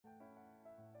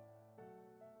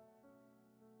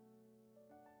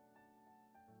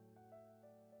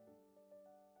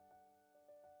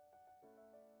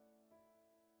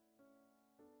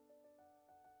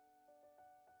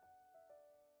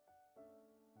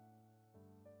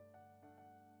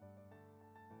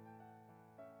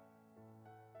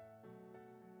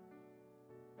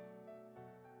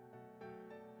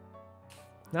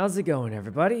How's it going,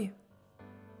 everybody?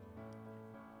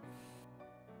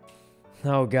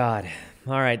 Oh, God.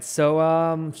 All right, so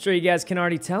I'm sure you guys can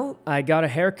already tell. I got a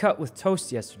haircut with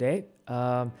Toast yesterday.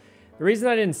 The reason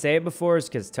I didn't say it before is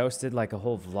because Toast did like a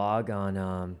whole vlog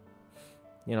on,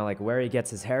 you know, like where he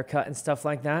gets his haircut and stuff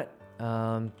like that.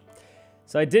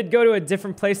 So I did go to a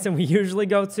different place than we usually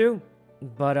go to,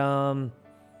 but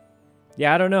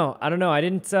yeah, I don't know. I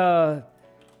didn't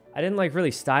like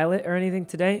really style it or anything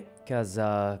today because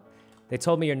they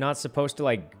told me you're not supposed to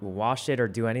like wash it or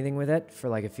do anything with it for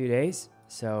like a few days.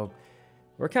 So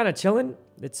we're kind of chilling.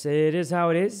 It is how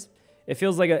it is. It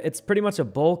feels like it's pretty much a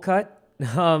bowl cut.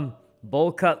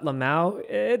 Bowl cut Lamau.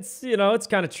 It's, you know, it's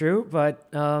kind of true, but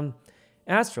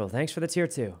Astral, thanks for the tier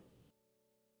 2.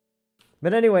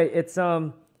 But anyway, it's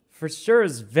for sure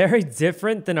is very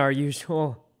different than our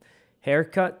usual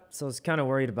haircut, so I was kind of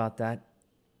worried about that.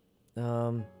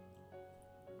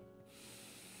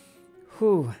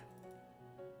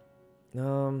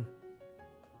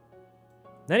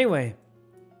 Anyway,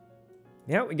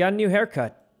 yeah, we got a new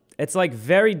haircut. It's like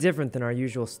very different than our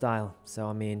usual style, so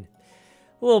I mean,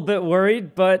 a little bit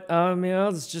worried, but you know,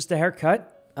 it's just a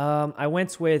haircut. I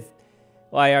went with,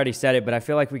 well, I already said it, but I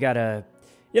feel like we gotta,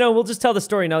 you know, we'll just tell the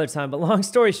story another time. But long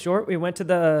story short, we went to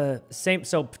the same,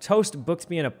 so Toast booked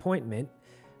me an appointment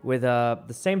with the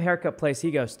same haircut place he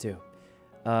goes to.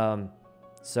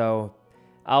 So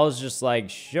I was just like,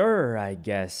 sure, I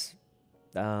guess.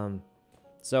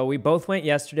 So we both went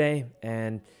yesterday,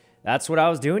 and that's what I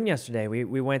was doing yesterday.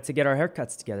 We went to get our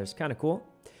haircuts together. It's kind of cool.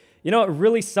 You know, it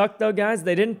really sucked though, guys.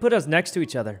 They didn't put us next to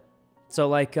each other. So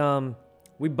like,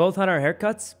 we both had our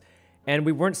haircuts, and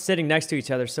we weren't sitting next to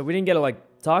each other, so we didn't get to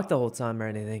like talk the whole time or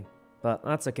anything. But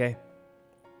that's okay.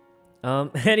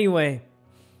 Anyway,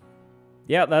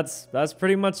 yeah, that's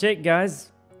pretty much it,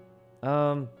 guys.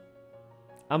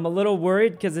 I'm a little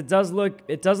worried because it does look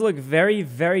very,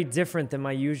 very different than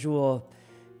my usual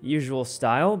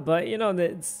style. But you know,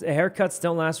 haircuts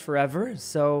don't last forever,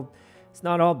 so it's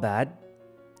not all bad.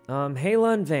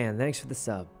 Hayla and Van, thanks for the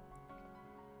sub.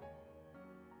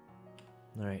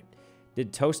 All right,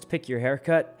 did Toast pick your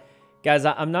haircut? Guys,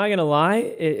 I'm not gonna lie,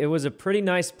 it was a pretty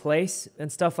nice place and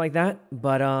stuff like that,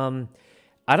 but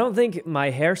I don't think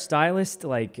my hairstylist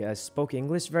like spoke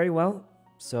English very well,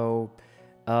 so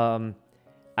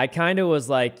I kind of was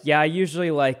like, yeah, I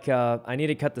usually like I need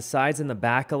to cut the sides and the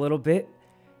back a little bit,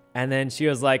 and then she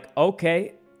was like,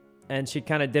 okay, and she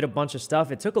kind of did a bunch of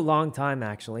stuff. It took a long time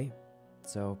actually,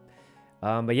 so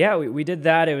but yeah, we did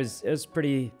that. It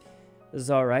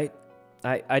was all right.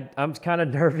 I'm kind of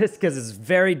nervous because it's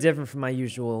very different from my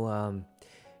usual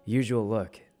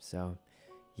look. So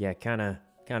yeah, kind of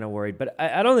worried. But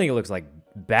I don't think it looks like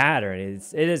bad or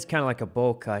anything. It is kind of like a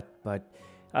bowl cut, but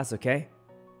that's okay.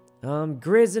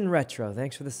 Grizz and Retro,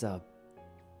 thanks for the sub.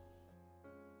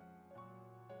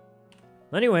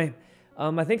 Anyway,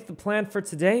 I think the plan for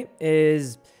today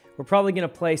is we're probably gonna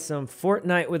play some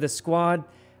Fortnite with a squad.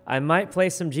 I might play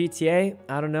some GTA.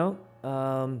 I don't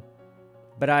know.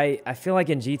 But I feel like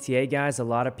in GTA, guys, a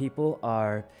lot of people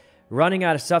are running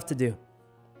out of stuff to do.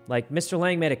 Like Mr.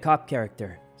 Lang made a cop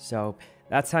character, so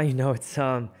that's how you know it's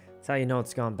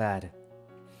gone bad.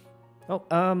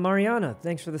 Oh, Mariana,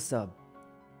 thanks for the sub.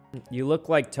 You look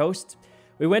like Toast.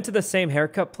 We went to the same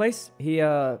haircut place. He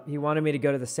wanted me to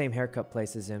go to the same haircut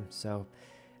place as him, so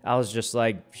I was just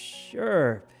like,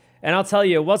 sure. And I'll tell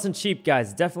you, it wasn't cheap,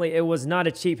 guys. Definitely, it was not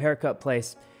a cheap haircut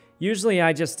place. Usually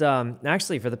I just,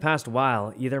 actually for the past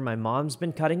while, either my mom's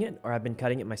been cutting it or I've been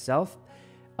cutting it myself.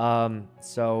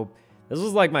 So this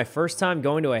was like my first time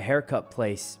going to a haircut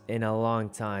place in a long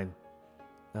time.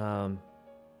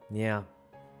 Yeah.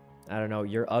 I don't know.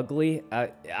 You're ugly.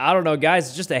 I don't know, guys.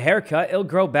 It's just a haircut. It'll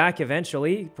grow back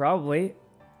eventually, probably.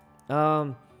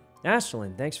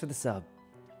 Ashlyn, thanks for the sub.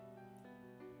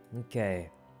 Okay.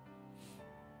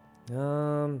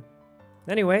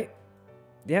 Anyway.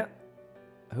 Yeah.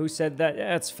 Who said that?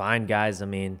 Yeah, it's fine, guys. I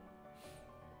mean,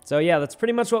 so yeah, that's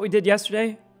pretty much what we did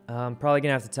yesterday. Probably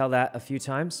gonna have to tell that a few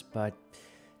times, but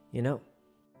you know.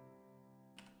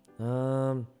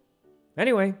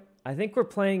 Anyway, I think we're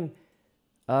playing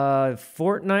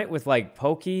Fortnite with like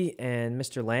Pokey and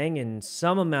Mr. Lang in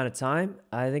some amount of time.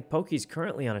 I think Pokey's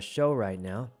currently on a show right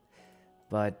now,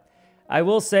 but I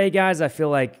will say, guys, I feel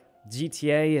like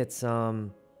GTA, it's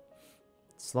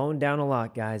slowing down a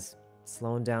lot, guys. It's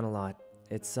slowing down a lot.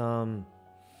 It's,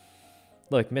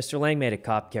 look, Mr. Lang made a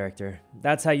cop character.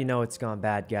 That's how you know it's gone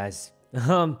bad, guys.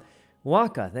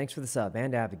 Waka, thanks for the sub,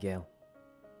 and Abigail.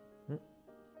 All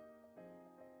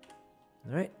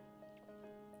right.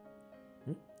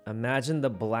 Imagine the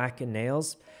black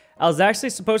nails. I was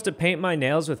actually supposed to paint my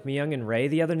nails with Myung and Ray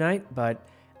the other night, but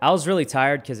I was really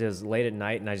tired because it was late at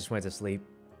night and I just went to sleep.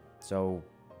 So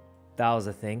that was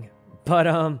a thing.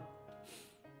 But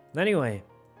anyway.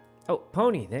 Oh,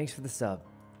 Pony, thanks for the sub.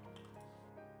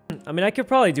 I mean, I could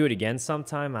probably do it again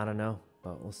sometime. I don't know,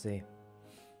 but we'll see.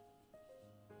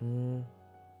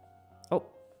 Oh.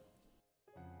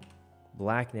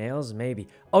 Black nails, maybe.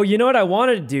 Oh, you know what I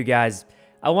wanted to do, guys?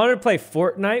 I wanted to play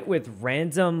Fortnite with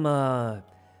random,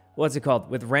 what's it called?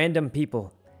 With random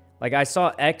people. Like, I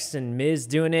saw X and Miz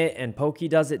doing it, and Pokey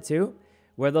does it too,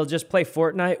 where they'll just play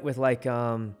Fortnite with, like,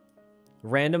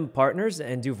 random partners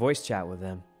and do voice chat with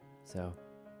them. So,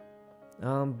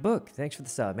 Book, thanks for the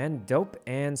sub, man. Dope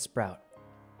and Sprout.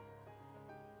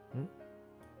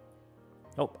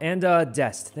 Oh, and,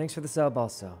 Dest, thanks for the sub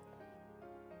also.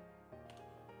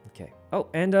 Okay. Oh,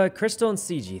 and, Crystal and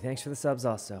CG, thanks for the subs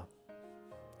also.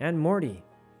 And Morty.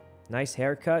 Nice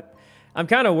haircut. I'm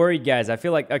kind of worried, guys. I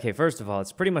feel like, okay, first of all,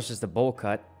 it's pretty much just a bowl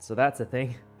cut, so that's a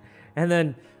thing. And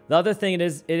then the other thing it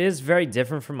is very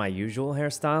different from my usual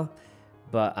hairstyle.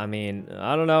 But, I mean,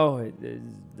 I don't know.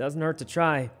 It doesn't hurt to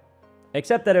try.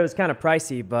 Except that it was kind of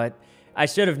pricey, but I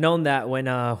should have known that when,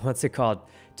 what's it called?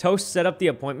 Toast set up the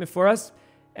appointment for us,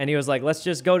 and he was like, let's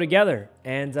just go together.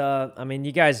 And, I mean,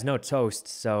 you guys know Toast,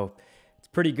 so it's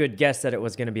a pretty good guess that it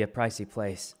was going to be a pricey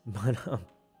place. But,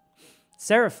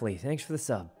 Seraphley, thanks for the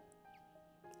sub.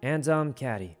 And,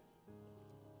 Caddy.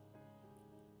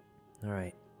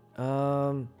 Alright.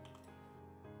 Oh,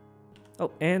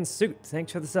 and Suit,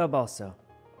 thanks for the sub also.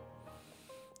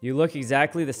 You look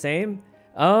exactly the same?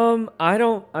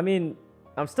 I mean,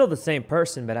 I'm still the same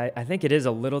person, but I think it is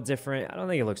a little different. I don't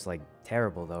think it looks, like,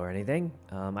 terrible, though, or anything.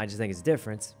 I just think it's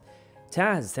different.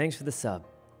 Taz, thanks for the sub.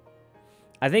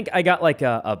 I think I got, like,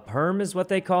 a perm is what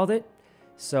they called it.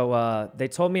 So, they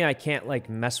told me I can't, like,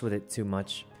 mess with it too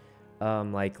much.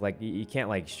 Like you can't,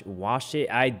 like, wash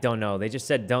it. I don't know. They just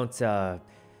said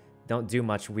don't do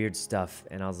much weird stuff.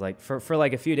 And I was like, for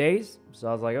like a few days. So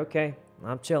I was like, okay,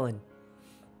 I'm chilling.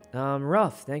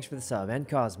 Rough, thanks for the sub. And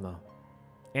Cosmo.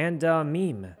 And,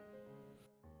 Meme.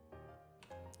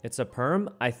 It's a perm?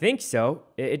 I think so.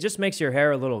 It just makes your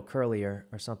hair a little curlier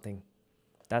or something.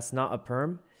 That's not a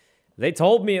perm? They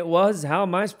told me it was. How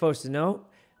am I supposed to know?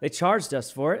 They charged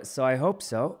us for it, so I hope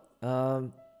so.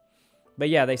 But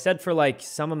yeah, they said for, like,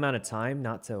 some amount of time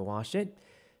not to wash it.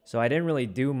 So I didn't really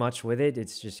do much with it.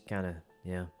 It's just kind of,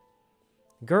 yeah.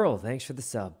 Girl, thanks for the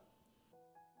sub.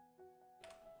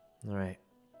 All right.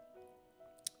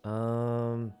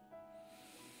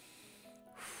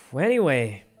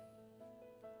 Anyway.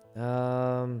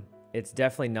 It's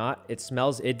definitely not.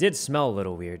 It did smell a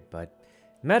little weird, but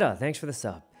Meta, thanks for the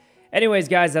sub. Anyways,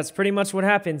 guys, that's pretty much what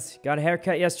happens. Got a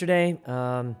haircut yesterday.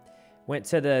 Went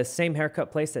to the same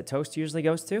haircut place that Toast usually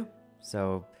goes to.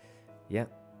 So, yeah.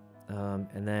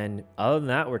 And then, other than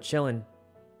that, we're chilling.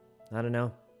 I don't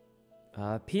know.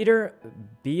 Peter,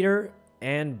 Beater,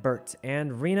 and Bert,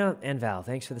 and Rena, and Val.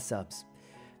 Thanks for the subs.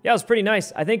 Yeah, it was pretty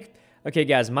nice. I think, okay,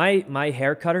 guys, my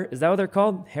hair cutter, is that what they're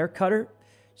called? Hair cutter?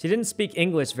 She didn't speak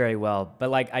English very well, but,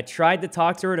 like, I tried to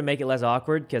talk to her to make it less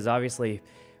awkward, because obviously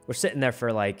we're sitting there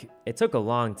for, like, it took a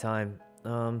long time.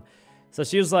 So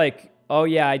she was like, oh,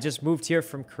 yeah, I just moved here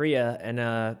from Korea, and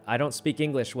I don't speak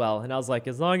English well. And I was like,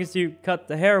 as long as you cut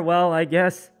the hair well, I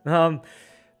guess.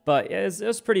 But yeah, it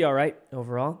was pretty all right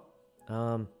overall.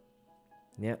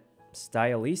 Yeah,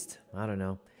 stylist? I don't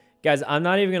know. Guys, I'm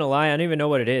not even going to lie. I don't even know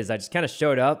what it is. I just kind of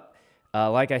showed up.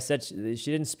 Like I said, she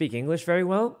didn't speak English very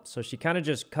well, so she kind of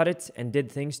just cut it and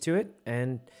did things to it,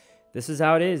 and this is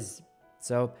how it is.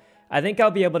 So I think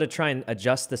I'll be able to try and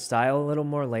adjust the style a little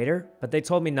more later, but they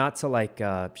told me not to, like,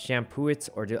 shampoo it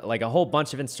or do, like, a whole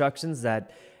bunch of instructions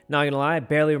that, not gonna lie, I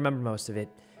barely remember most of it.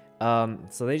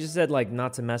 So they just said, like,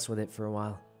 not to mess with it for a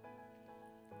while.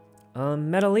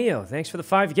 Metaleo, thanks for the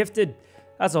 5 gifted.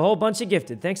 That's a whole bunch of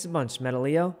gifted. Thanks a bunch,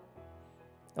 Metaleo.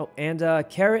 Oh, and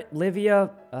Carrot,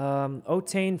 Livia,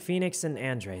 Otane, Phoenix, and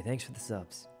Andre. Thanks for the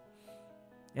subs.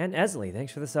 And Esley,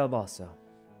 thanks for the sub also.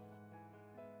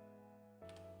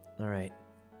 All right.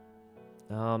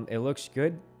 It looks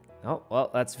good. Oh, well,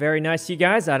 that's very nice, you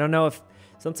guys. I don't know if...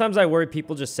 Sometimes I worry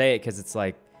people just say it because it's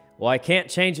like, well, I can't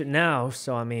change it now.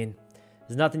 So, I mean,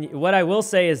 there's nothing... What I will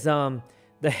say is the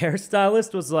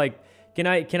hairstylist was like, can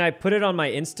I put it on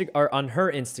my or on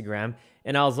her Instagram?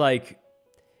 And I was like,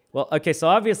 well, okay, so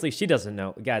obviously she doesn't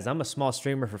know. Guys, I'm a small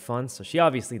streamer for fun, so she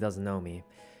obviously doesn't know me.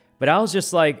 But I was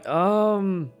just like,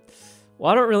 well,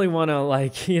 I don't really want to,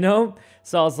 like, you know...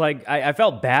 So I was like, I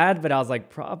felt bad, but I was like,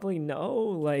 probably no,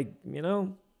 like, you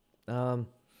know.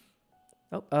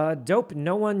 Dope,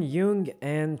 No One, Jung,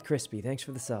 and Crispy. Thanks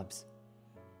for the subs.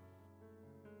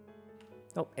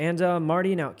 Oh, and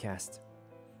Marty and Outcast.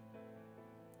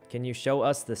 Can you show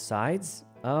us the sides?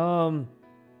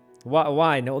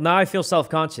 Why? No, now I feel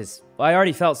self-conscious. Well, I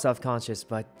already felt self-conscious,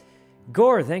 but...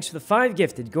 Gore, thanks for the 5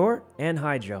 gifted, Gore, and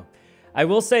Hydro. I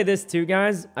will say this too,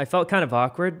 guys. I felt kind of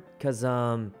awkward, because,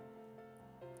 so,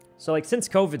 like, since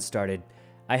COVID started,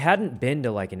 I hadn't been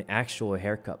to, like, an actual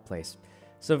haircut place.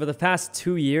 So, for the past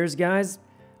 2 years, guys,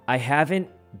 I haven't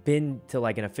been to,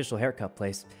 like, an official haircut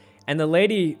place. And the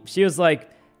lady, she was like,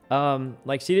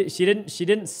 she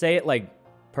didn't say it, like,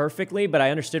 perfectly, but I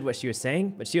understood what she was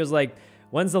saying. But she was like,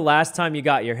 when's the last time you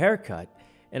got your haircut?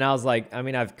 And I was like, I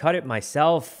mean, I've cut it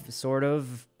myself, sort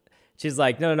of. She's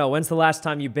like, no, when's the last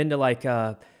time you've been to, like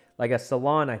a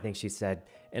salon, I think she said.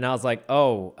 And I was like,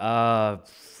 oh,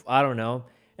 I don't know.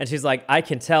 And she's like, I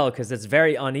can tell because it's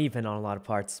very uneven on a lot of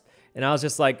parts. And I was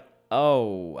just like,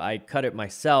 oh, I cut it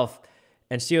myself.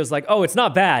 And she was like, oh, it's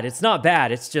not bad. It's not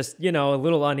bad. It's just, you know, a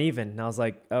little uneven. And I was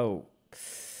like, oh,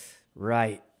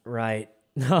 right.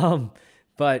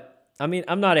 But... I mean,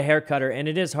 I'm not a hair cutter, and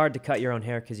it is hard to cut your own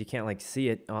hair because you can't, like, see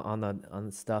it on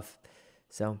the stuff.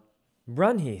 So,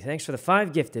 Brunhi, thanks for the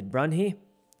 5 gifted, Brunhi.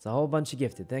 It's a whole bunch of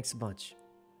gifted. Thanks a bunch.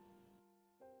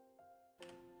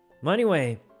 Well,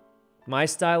 anyway, my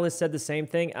stylist said the same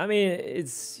thing. I mean,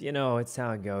 it's, you know, it's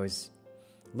how it goes.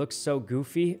 Looks so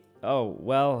goofy. Oh,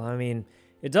 well, I mean,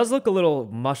 it does look a little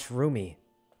mushroomy.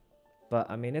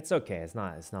 But, I mean, it's okay. It's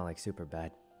not like, super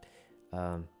bad.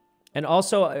 And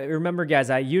also, remember, guys,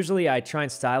 I try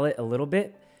and style it a little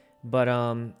bit, but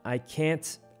I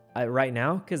can't right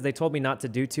now because they told me not to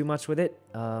do too much with it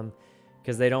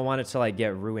because they don't want it to, like,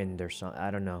 get ruined or something. I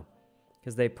don't know,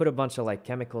 because they put a bunch of, like,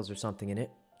 chemicals or something in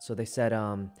it. So they said,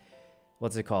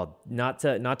 what's it called? Not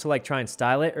to like try and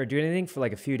style it or do anything for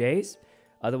like a few days,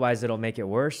 otherwise it'll make it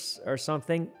worse or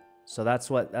something. So that's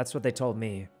what they told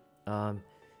me.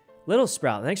 Little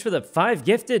Sprout, thanks for the 5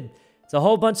 gifted. It's a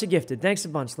whole bunch of gifted. Thanks a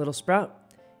bunch, Little Sprout.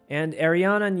 And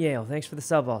Ariana and Yale, thanks for the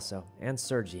sub also. And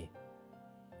Sergi.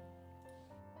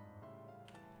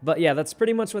 But yeah, that's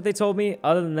pretty much what they told me.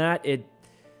 Other than that, it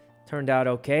turned out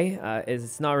okay.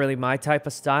 It's not really my type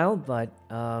of style, but,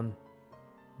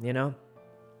 you know.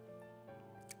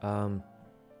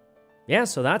 Yeah,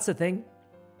 so that's the thing.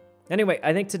 Anyway,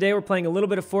 I think today we're playing a little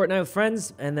bit of Fortnite with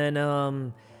friends. And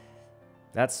then,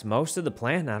 that's most of the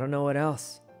plan. I don't know what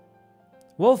else.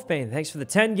 Wolfbane, thanks for the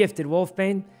 10 gifted,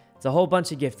 Wolfbane. It's a whole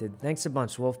bunch of gifted. Thanks a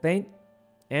bunch, Wolfbane.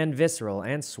 And Visceral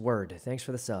and Sword. Thanks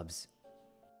for the subs.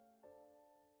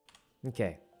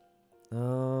 Okay. I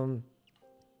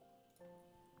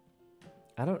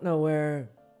don't know where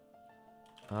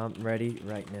I'm ready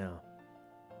right now.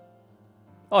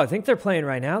 Oh, I think they're playing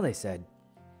right now, they said.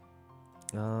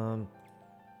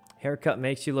 Haircut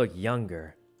makes you look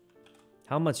younger.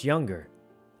 How much younger?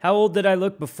 How old did I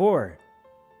look before?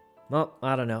 Well,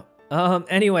 I don't know.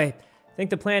 Anyway, I think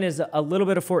the plan is a little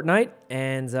bit of Fortnite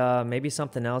and maybe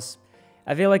something else.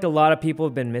 I feel like a lot of people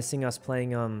have been missing us playing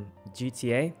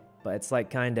GTA, but it's like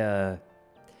kind of...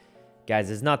 Guys,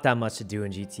 there's not that much to do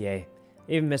in GTA.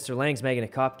 Even Mr. Lang's making a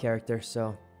cop character,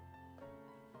 so...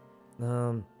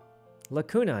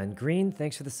 Lacuna and Green,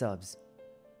 thanks for the subs.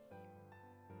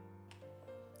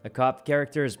 A cop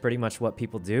character is pretty much what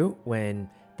people do when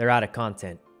they're out of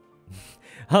content.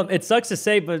 It sucks to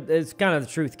say, but it's kind of the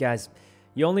truth, guys.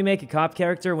 You only make a cop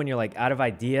character when you're, like, out of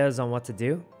ideas on what to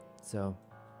do. So,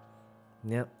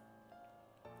 yeah.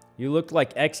 You looked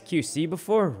like XQC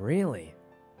before? Really?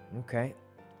 Okay.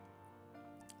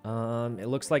 It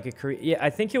looks like a Korean... Yeah, I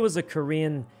think it was a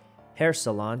Korean hair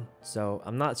salon, so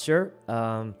I'm not sure.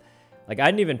 Like, I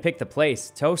didn't even pick the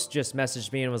place. Toast just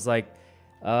messaged me and was like...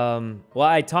 well,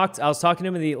 I was talking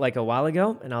to him like a while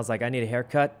ago, and I was like, I need a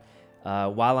haircut.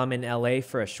 While I'm in LA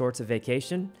for a short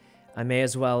vacation, I may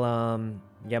as well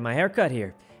get my haircut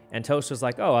here. And Toast was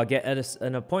like, oh, I'll get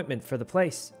an appointment for the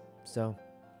place. So,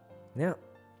 yeah.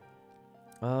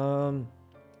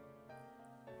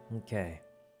 Okay.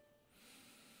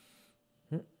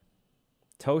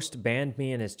 Toast banned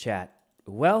me in his chat.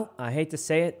 Well, I hate to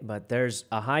say it, but there's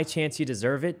a high chance you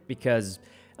deserve it because,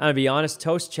 I'm gonna be honest,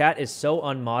 Toast chat is so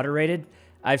unmoderated.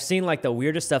 I've seen like the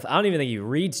weirdest stuff. I don't even think he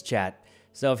reads chat.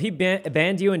 So if he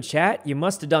banned you in chat, you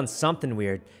must have done something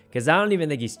weird. Because I don't even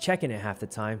think he's checking it half the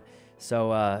time.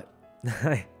 So,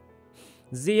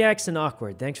 ZX and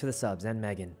Awkward, thanks for the subs. And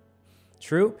Megan.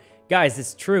 True? Guys,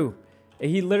 it's true.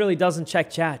 He literally doesn't check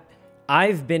chat.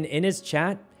 I've been in his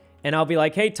chat, and I'll be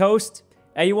like, hey, Toast.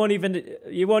 Hey, you won't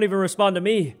even respond to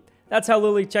me. That's how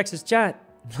Lily checks his chat.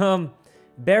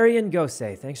 Barry and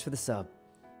Gosei, thanks for the sub.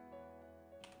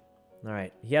 All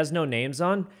right, he has no names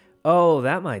on. Oh,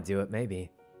 that might do it,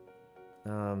 maybe.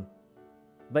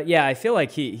 But yeah, I feel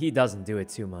like he doesn't do it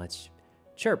too much.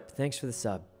 Chirp, thanks for the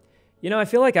sub. You know, I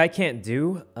feel like I can't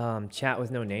do chat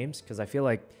with no names because I feel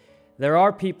like there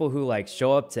are people who like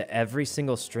show up to every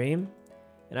single stream,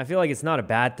 and I feel like it's not a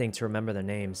bad thing to remember their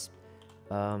names.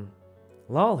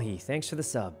 Lolhy, thanks for the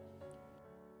sub.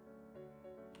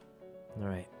 All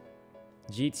right.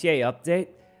 GTA update.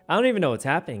 I don't even know what's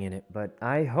happening in it, but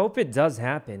I hope it does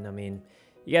happen. I mean,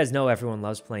 you guys know everyone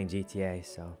loves playing GTA,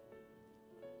 so.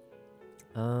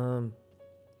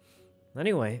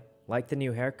 Anyway, like the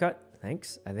new haircut.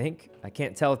 Thanks, I think. I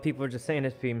can't tell if people are just saying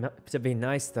it to be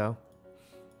nice, though.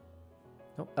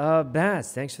 Oh,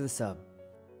 Baz, thanks for the sub.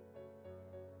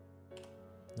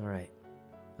 All right.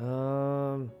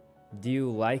 Do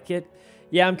you like it?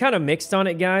 Yeah, I'm kind of mixed on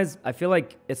it, guys. I feel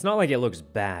like it's not like it looks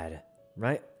bad,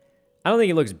 right? I don't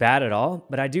think it looks bad at all,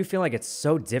 but I do feel like it's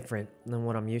so different than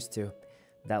what I'm used to.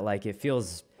 That, like, it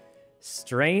feels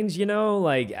strange, you know?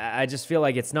 Like, I just feel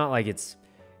like it's not like it's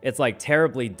like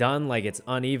terribly done, like it's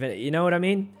uneven. You know what I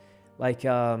mean? Like,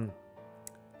 I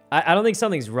don't think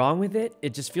something's wrong with it.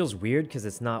 It just feels weird because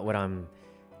it's not what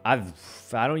I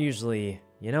don't usually,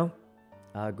 you know,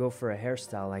 go for a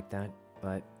hairstyle like that.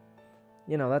 But,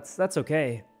 you know, that's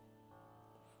okay.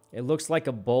 It looks like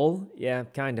a bowl. Yeah,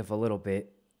 kind of a little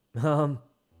bit.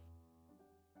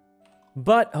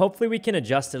 But hopefully we can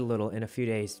adjust it a little in a few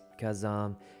days because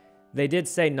they did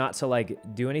say not to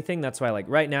like do anything. That's why like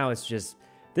right now it's just,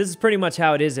 this is pretty much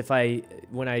how it is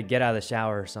when I get out of the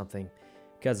shower or something,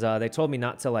 because they told me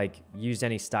not to like use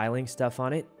any styling stuff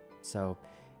on it. So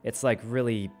it's like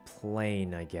really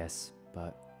plain, I guess.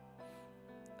 But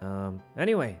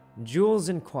anyway, Jules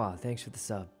and Qua, thanks for the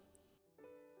sub.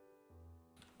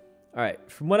 All right,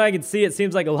 from what I can see, it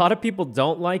seems like a lot of people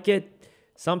don't like it.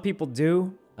 Some people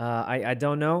do. I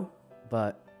don't know,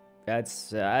 but that's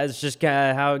just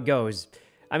kind of how it goes.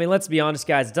 I mean, let's be honest,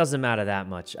 guys. It doesn't matter that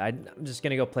much. I'm just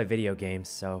gonna go play video games,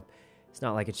 so it's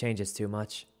not like it changes too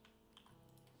much.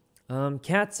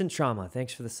 Cats and Trauma,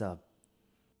 thanks for the sub.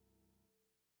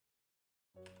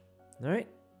 All right.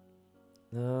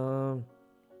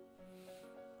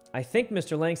 I think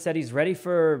Mr. Lang said he's ready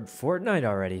for Fortnite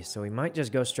already, so we might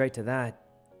just go straight to that.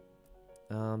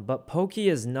 But Pokey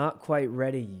is not quite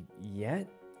ready yet,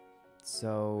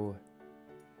 so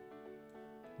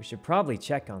we should probably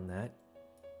check on that.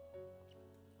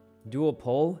 Do a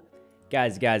poll?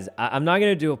 Guys, I'm not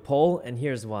going to do a poll, and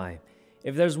here's why.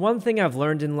 If there's one thing I've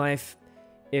learned in life,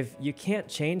 if you can't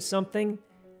change something,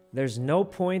 there's no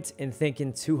point in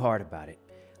thinking too hard about it.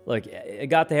 Look, I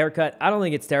got the haircut. I don't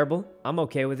think it's terrible. I'm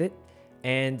okay with it.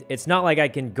 And it's not like I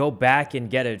can go back and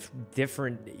get a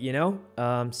different, you know?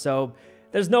 So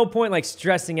there's no point like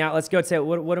stressing out. Let's go to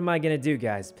what am I going to do,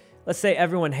 guys? Let's say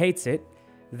everyone hates it.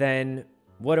 Then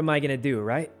what am I going to do,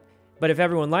 right? But if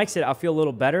everyone likes it, I'll feel a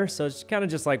little better. So it's kind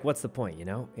of just like, what's the point, you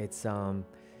know? It's,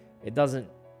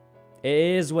 it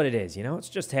is what it is, you know? It's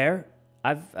just hair.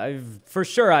 For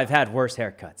sure, I've had worse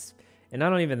haircuts. And I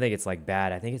don't even think it's like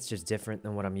bad. I think it's just different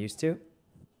than what I'm used to.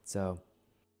 So,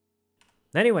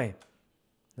 anyway.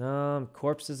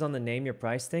 Corpses on the name your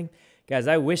price thing. Guys,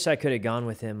 I wish I could have gone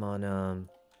with him on,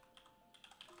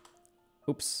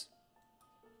 oops.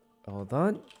 Hold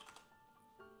on.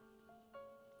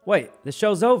 Wait, the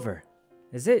show's over.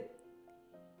 Is it?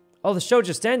 Oh, the show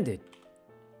just ended.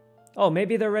 Oh,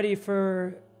 maybe they're ready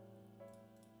for...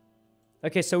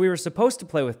 Okay, so we were supposed to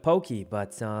play with Pokey,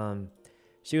 but,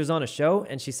 she was on a show,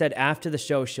 and she said after the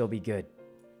show, she'll be good.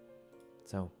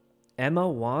 So, Emma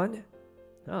Wan?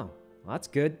 Oh, well, that's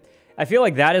good. I feel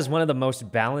like that is one of the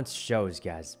most balanced shows,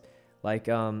 guys. Like,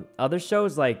 other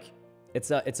shows, like, it's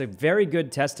a very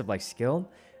good test of, like, skill.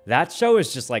 That show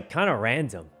is just, like, kind of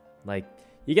random. Like,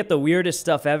 you get the weirdest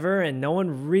stuff ever, and no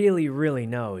one really, really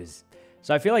knows.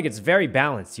 So I feel like it's very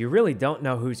balanced. You really don't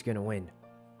know who's going to win.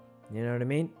 You know what I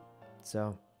mean?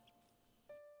 So...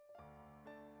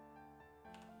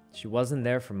 She wasn't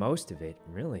there for most of it,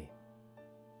 really.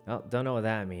 Oh, don't know what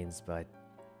that means, but...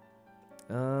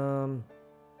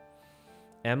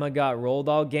 Emma got rolled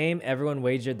all game. Everyone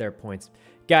wagered their points.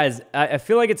 Guys, I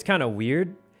feel like it's kind of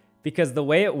weird, because the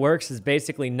way it works is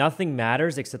basically nothing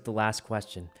matters except the last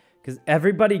question. Because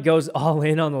everybody goes all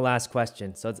in on the last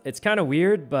question. So it's kind of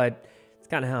weird, but it's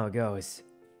kind of how it goes.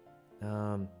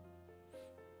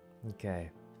 Okay.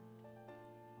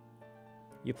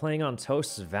 You playing on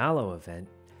Toast's Valo event?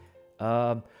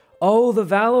 Oh, the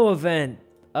Valo event.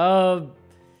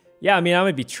 Yeah, I mean, I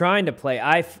would be trying to play.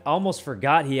 I almost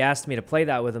forgot he asked me to play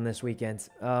that with him this weekend.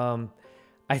 I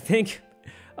think...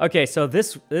 Okay, so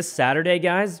this Saturday,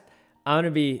 guys, I'm going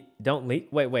to be... Don't leak...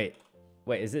 Wait,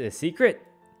 is it a secret?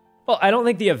 Well, I don't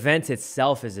think the event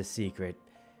itself is a secret.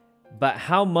 But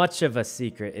how much of a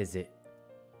secret is it?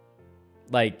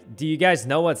 Like, do you guys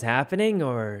know what's happening,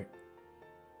 or...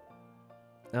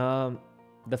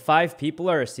 The 5 people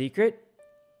are a secret?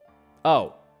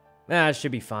 Oh, that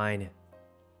should be fine.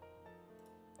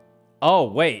 Oh,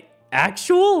 wait.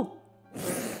 Actual?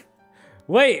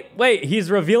 Wait, he's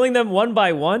revealing them one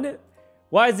by one?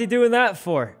 Why is he doing that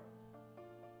for?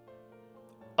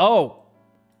 Oh,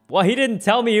 well, he didn't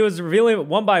tell me he was revealing it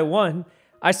one by one.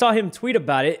 I saw him tweet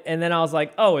about it, and then I was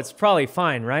like, oh, it's probably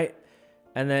fine, right?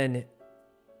 And then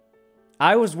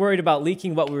I was worried about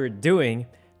leaking what we were doing.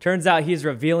 Turns out he's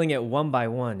revealing it one by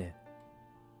one.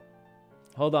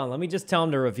 Hold on, let me just tell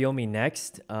him to reveal me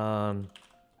next.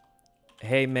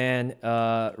 Hey, man,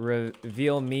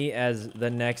 reveal me as the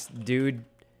next dude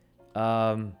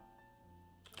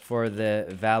for the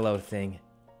Valo thing.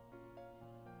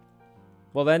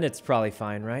 Well, then it's probably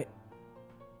fine, right?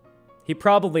 He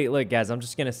probably... Look, guys, I'm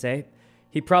just going to say...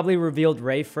 He probably revealed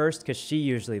Ray first because she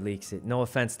usually leaks it. No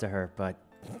offense to her, but...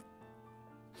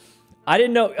 I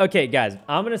didn't know... Okay, guys,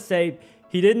 I'm going to say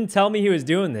he didn't tell me he was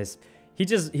doing this.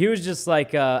 He was just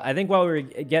like... I think while we were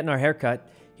getting our haircut,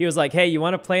 he was like, hey, you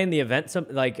want to play in the event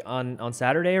like on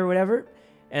Saturday or whatever?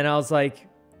 And I was like,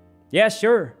 yeah,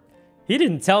 sure. He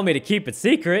didn't tell me to keep it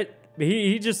secret.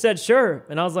 He just said sure.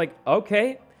 And I was like,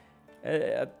 okay.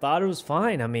 I thought it was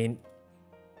fine. I mean...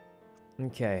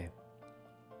 Okay.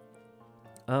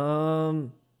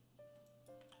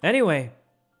 Anyway.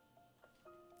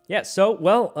 Yeah, so,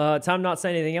 well, time not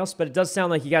saying anything else, but it does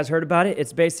sound like you guys heard about it.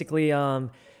 It's basically,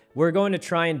 we're going to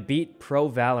try and beat pro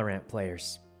Valorant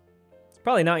players. It's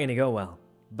probably not going to go well,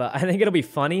 but I think it'll be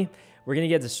funny. We're going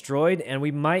to get destroyed, and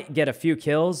we might get a few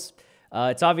kills.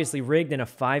 It's obviously rigged in a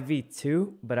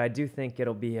 5v2, but I do think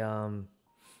it'll be,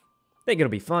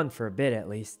 fun for a bit at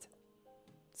least.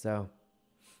 So,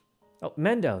 oh,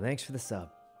 Mendo, thanks for the sub.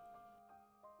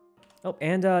 Oh,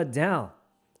 and Dal,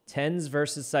 Tens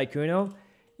versus Sykkuno.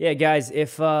 Yeah, guys,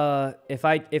 if I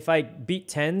beat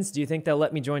Tens, do you think they'll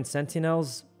let me join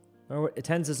Sentinels? Or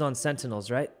Tens is on Sentinels,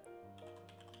 right?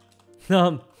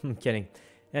 I'm kidding.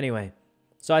 Anyway,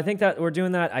 so I think that we're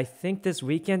doing that. I think this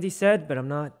weekend he said, but I'm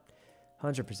not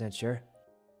 100% sure.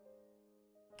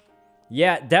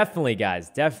 Yeah, definitely, guys,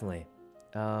 definitely.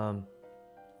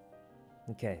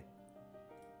 Okay.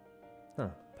 Huh.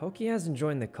 Pokey hasn't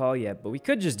joined the call yet, but we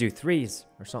could just do 3s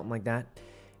or something like that.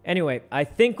 Anyway, I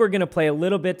think we're going to play a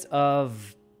little bit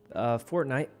of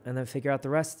Fortnite and then figure out the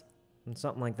rest and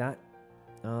something like that.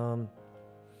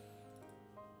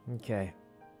 Okay.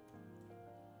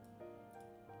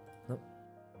 Oh.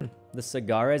 The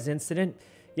Cigares incident.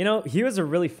 You know, he was a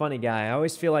really funny guy. I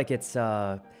always feel like it's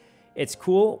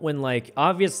cool when, like,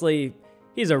 obviously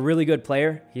he's a really good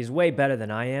player. He's way better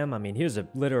than I am. I mean, he was a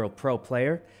literal pro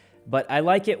player. But I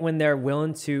like it when they're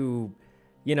willing to,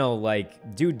 you know,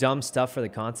 like, do dumb stuff for the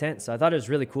content. So I thought it was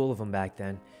really cool of him back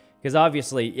then. Because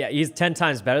obviously, yeah, he's 10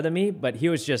 times better than me, but he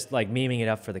was just, like, memeing it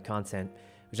up for the content,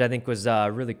 which I think was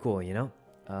really cool, you know?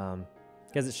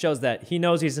 Because it shows that he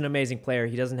knows he's an amazing player.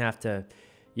 He doesn't have to,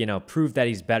 you know, prove that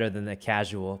he's better than the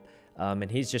casual. And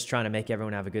he's just trying to make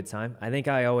everyone have a good time. I think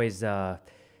I always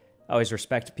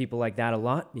respect people like that a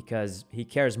lot because he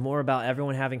cares more about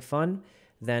everyone having fun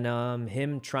than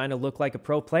him trying to look like a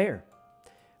pro player.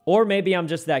 Or maybe I'm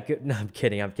just that good. No, I'm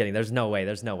kidding. There's no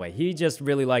way. He just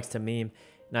really likes to meme,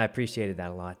 and I appreciated that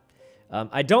a lot.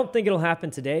 I don't think it'll happen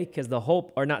today because the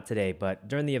whole, or not today, but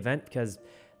during the event, because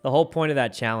the whole point of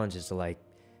that challenge is to, like,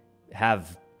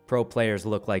 have pro players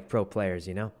look like pro players,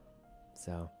 you know?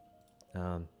 So,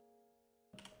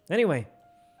 anyway,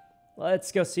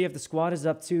 let's go see if the squad is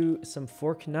up to some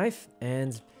fork knife,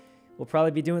 and we'll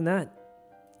probably be doing that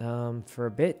for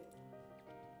a bit.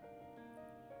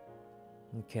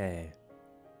 Okay.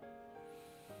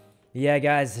 Yeah,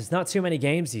 guys, there's not too many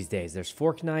games these days. There's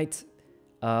Fortnite.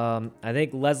 I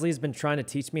think Leslie's been trying to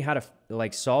teach me how to,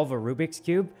 like, solve a Rubik's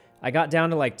Cube. I got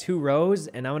down to, like, 2 rows,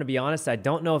 and I'm going to be honest, I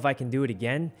don't know if I can do it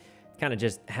again. Kind of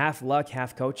just half luck,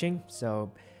 half coaching.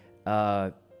 So,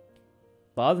 but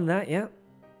other than that, yeah.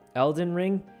 Elden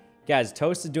Ring. Guys,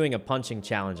 Toast is doing a punching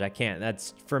challenge. I can't.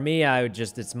 That's, for me, I would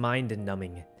just, it's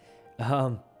mind-numbing.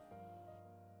 All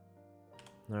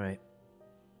right.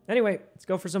 Anyway, let's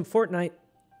go for some Fortnite.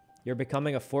 You're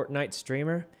becoming a Fortnite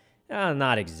streamer?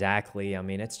 Not exactly. I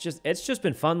mean, it's just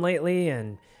been fun lately,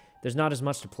 and there's not as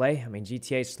much to play. I mean,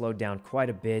 GTA slowed down quite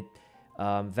a bit.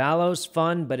 Valo's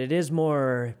fun, but it is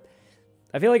more...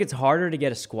 I feel like it's harder to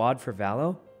get a squad for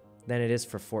Valo than it is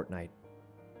for Fortnite.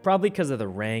 Probably because of the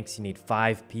ranks. You need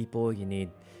 5 people. You need,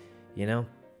 you know?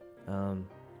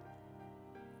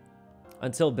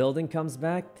 Until building comes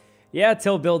back? Yeah,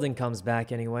 till building comes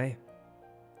back anyway.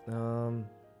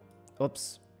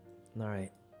 Oops. All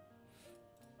right.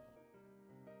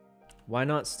 Why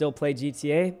not still play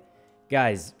GTA?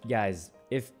 Guys,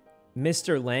 if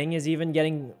Mr. Lang is even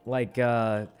getting, like,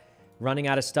 running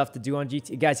out of stuff to do on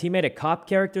GTA. Guys, he made a cop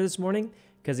character this morning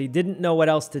because he didn't know what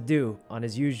else to do on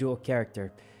his usual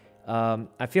character.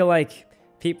 I feel like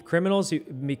criminals who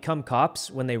become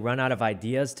cops when they run out of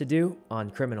ideas to do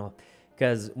on criminal.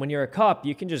 Because when you're a cop,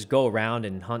 you can just go around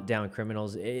and hunt down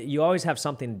criminals. You always have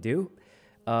something to do.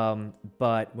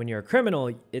 But when you're a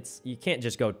criminal, you can't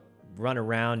just go run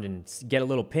around and get a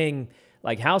little ping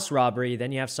like house robbery.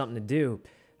 Then you have something to do.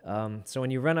 So when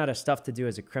you run out of stuff to do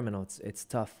as a criminal, it's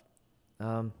tough.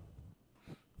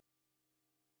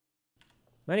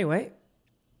 Anyway,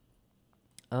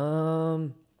 I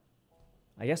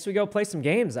guess we go play some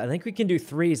games. I think we can do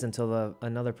 3s until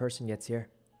another person gets here.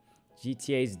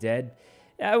 GTA's dead.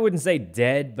 I wouldn't say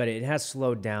dead, but it has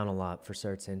slowed down a lot for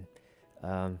certain.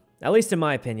 At least in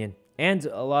my opinion, and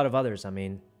a lot of others. I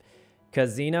mean,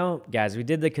 casino, guys, we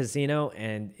did the casino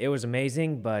and it was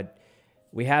amazing, but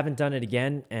we haven't done it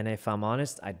again. And if I'm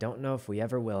honest, I don't know if we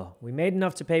ever will. We made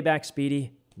enough to pay back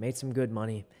Speedy, made some good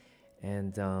money,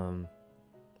 and I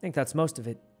think that's most of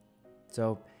it.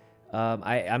 So,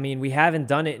 I mean, we haven't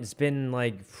done it. It's been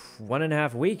like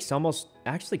 1.5 weeks, almost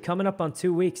actually coming up on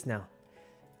 2 weeks now,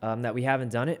 that we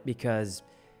haven't done it because,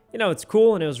 you know, it's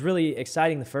cool and it was really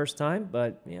exciting the first time,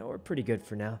 but, you know, we're pretty good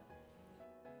for now.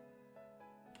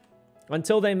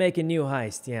 Until they make a new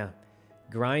heist, yeah.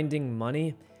 Grinding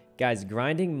money. Guys,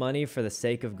 grinding money for the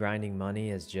sake of grinding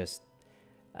money is just,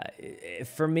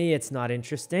 for me, it's not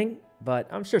interesting, but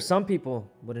I'm sure some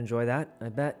people would enjoy that, I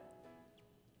bet.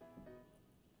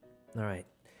 All right,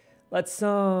 let's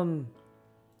go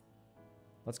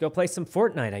play some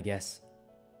Fortnite, I guess,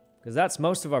 because that's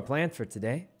most of our plan for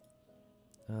today.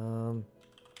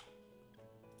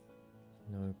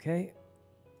 Okay.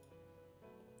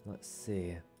 Let's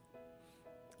see.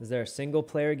 Is there a single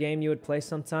player game you would play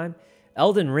sometime?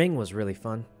 Elden Ring was really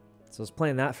fun, so I was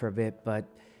playing that for a bit, but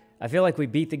I feel like we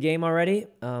beat the game already.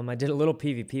 I did a little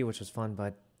PvP, which was fun,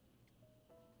 but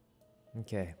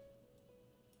okay.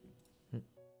 All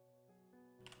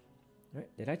right,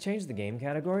 did I change the game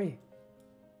category?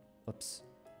 Oops.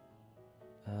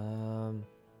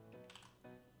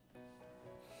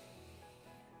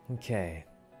 Okay.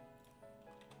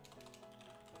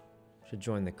 Should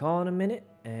join the call in a minute,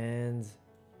 and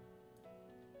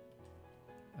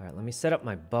all right, let me set up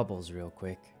my bubbles real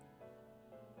quick.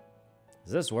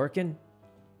 Is this working?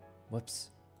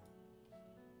 Whoops.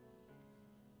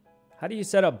 How do you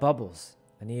set up bubbles?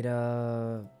 I need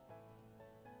a...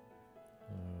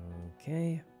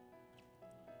 Okay.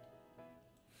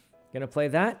 Gonna play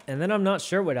that, and then I'm not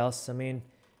sure what else. I mean,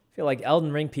 I feel like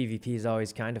Elden Ring PvP is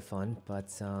always kind of fun, but,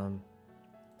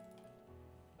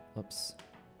 whoops.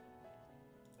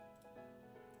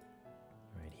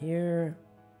 Right here.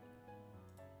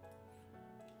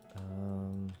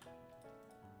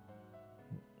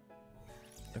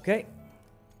 Okay.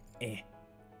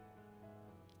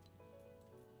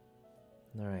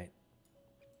 All right.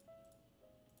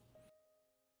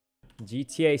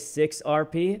 GTA 6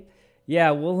 RP?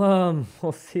 Yeah, we'll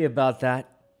see about that.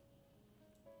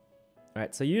 All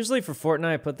right, so usually for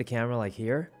Fortnite, I put the camera like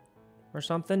here or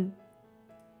something.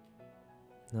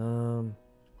 All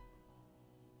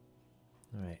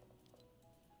right.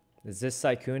 Is this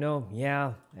Sykkuno?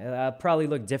 Yeah, I'll probably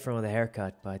look different with a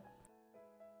haircut, but...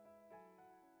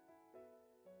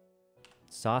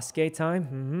 Sasuke time?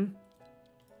 Mm-hmm.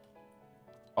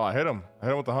 Oh, I hit him. I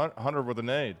hit him with the 100 with a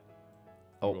nade.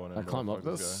 Oh, I climb up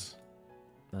this.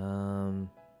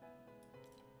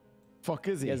 Fuck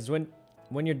is he? Yes,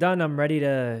 when you're done, I'm ready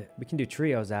to... We can do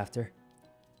trios after.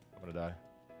 I'm gonna die.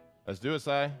 Let's do it,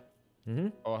 Sai. Mm-hmm.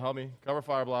 Oh, help me. Cover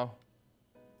fire, Blau.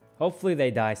 Hopefully they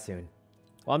die soon.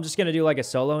 Well, I'm just gonna do like a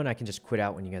solo, and I can just quit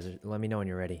out when you guys are... Let me know when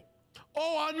you're ready.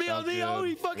 Oh, on me, on me. Oh,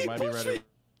 he fucking pushed me.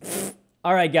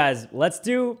 All right, guys. Let's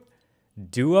do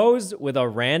duos with a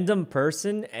random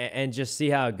person and just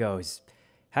see how it goes.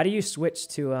 How do you switch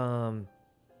to...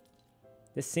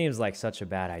 This seems like such a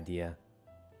bad idea.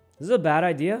 This is a bad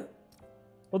idea?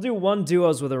 We'll do 1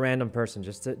 duos with a random person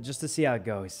just to see how it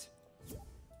goes.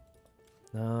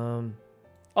 Oh,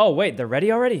 wait. They're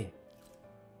ready already?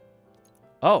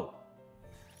 Oh.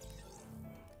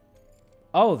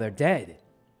 Oh, they're dead.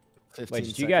 Wait,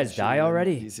 did you guys die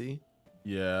already? Easy.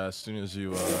 Yeah, as soon as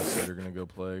you said you're gonna go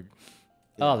plague.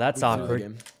 Yeah, oh, that's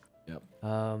awkward. Yep.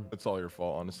 It's all your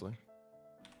fault, honestly.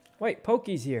 Wait,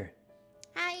 Pokey's here.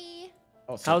 Hi.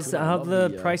 Oh, How'd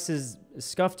the Price's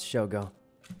Scuffed show go?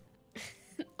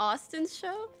 Austin's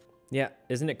show? Yeah,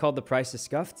 isn't it called The Price is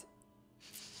Scuffed?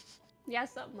 Yeah,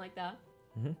 something like that.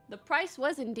 Mm-hmm. The price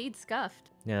was indeed scuffed.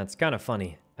 Yeah, it's kind of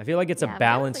funny. I feel like it's a but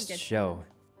balanced that's a good show.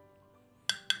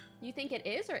 You think it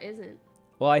is or isn't?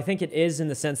 Well, I think it is in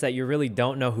the sense that you really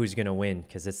don't know who's gonna win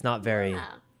because it's not very. Yeah.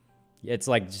 It's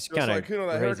like just kind of.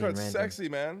 Sykkuno, that haircut's sexy,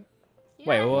 man. You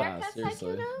Wait, got a what? haircut,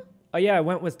 Seriously. Sykkuno? Oh yeah, I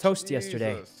went with toast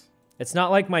yesterday. Jesus. It's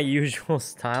not like my usual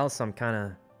style, so I'm kind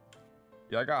of.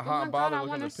 Yeah, I got Oh my hot God, bothered I looking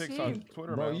wanna at the pics see. on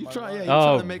Twitter, Bro, man. you My try, God. yeah, you Oh,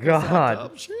 trying to make us act God.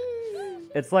 up. Jeez.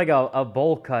 It's like a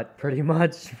bowl cut, pretty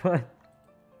much. But.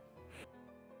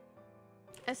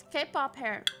 It's K-pop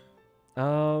hair.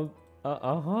 Huh.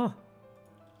 Well,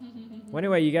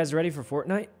 anyway, you guys ready for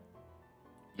Fortnite?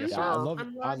 Yes, Yeah, sir. I love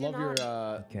I'm your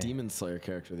Okay. Demon Slayer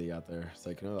character that you got there. It's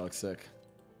like, that looks sick.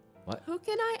 Who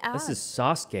can I add? This is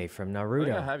Sasuke from I think I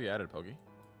Naruto. have you added, Pokey.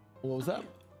 What was that?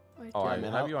 Right Oh, there. I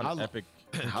man, have you on I- Epic.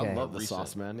 I Okay. love the Recent.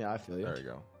 sauce, man. Yeah, I feel you. There you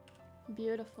go.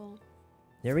 Beautiful.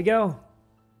 Here we go.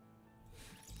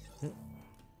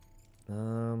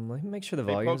 Let me make sure the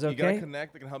Hey, volume's Pokey, you got a okay.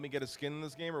 connect that can help me get a skin in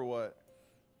this game or what?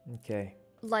 Okay.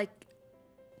 Like,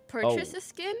 purchase a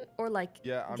skin or like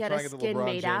Yeah, I'm get trying a to get the skin LeBron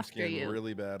made James after skin you?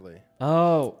 really badly.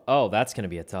 Oh, that's gonna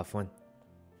be a tough one.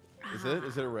 Is it?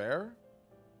 Is it rare?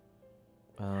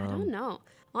 I don't know.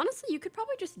 Honestly, you could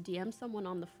probably just DM someone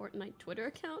on the Fortnite Twitter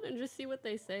account and just see what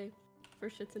they say for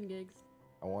shits and gigs.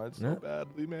 I want it so No.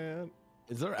 badly, man.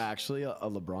 Is there actually a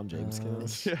LeBron James skin? in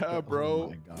this? Yeah, bro. Oh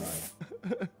my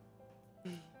god.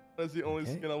 That's the only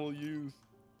Okay. skin I will use.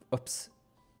 Oops.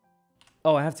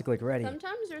 Oh, I have to click ready.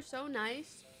 Sometimes they're so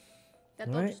nice that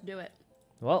they'll Alright. just do it.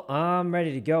 Well, I'm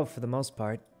ready to go for the most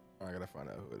part. I gotta find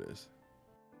out who it is.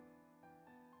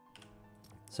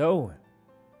 So,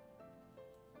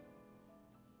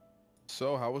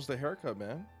 So, how was the haircut,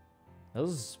 man? it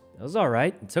was all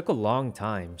right. It took a long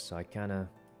time, so I kind of,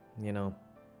 you know.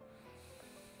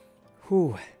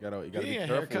 Whew. You gotta be Getting a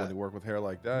careful haircut. when you work with hair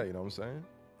like that. You know what I'm saying?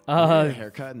 You get a Uh,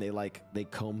 haircut and they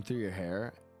comb through your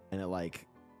hair and it like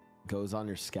goes on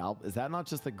your scalp. Is that not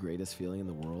just the greatest feeling in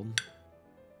the world?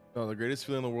 No, the greatest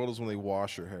feeling in the world is when they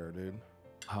wash your hair, dude.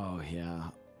 Oh yeah.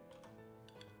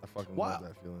 I fucking Wow. love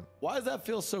that feeling. Why does that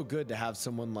feel so good to have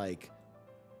someone like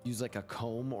use like a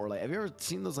comb or like have you ever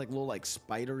seen those like little like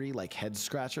spidery like head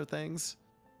scratcher things?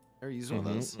 Ever used one of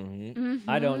those?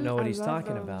 I don't know what I he's love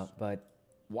talking those. about, but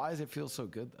Why does it feel so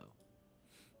good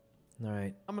though? all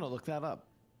right. I'm gonna look that up.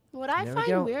 What I There we go.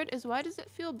 find weird is why does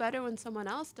it feel better when someone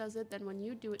else does it than when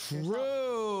you do it to yourself?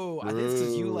 True. I think it's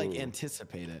because you like True.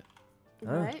 anticipate it.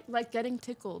 Huh? Right? Like getting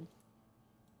tickled.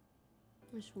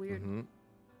 It's weird. Mhm.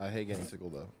 I hate getting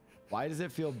tickled though. Why does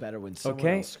it feel better when someone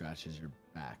Okay. else scratches your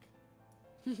back?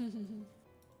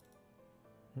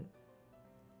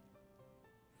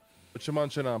 What you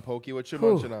munching on, Pokey? What you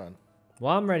Whew. munching on?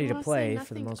 Well, I'm ready to Honestly, play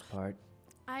for the nothing- most part.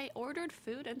 I ordered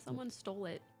food and someone stole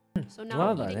it. So now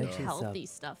Lava, I'm eating thanks for the sub. healthy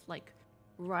stuff like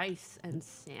rice and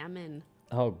salmon.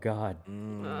 Oh God,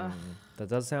 Ugh, that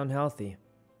does sound healthy.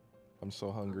 I'm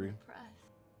so hungry. impressed.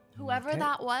 Whoever Okay.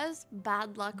 that was,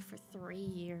 bad luck for 3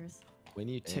 years. When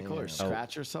you tickle or Damn.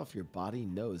 scratch yourself, your body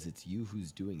knows it's you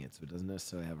who's doing it, so it doesn't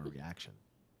necessarily have a reaction.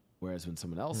 Whereas when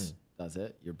someone else does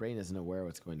it, your brain isn't aware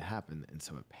what's going to happen, and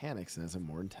so it panics and has a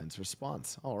more intense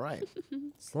response. All right.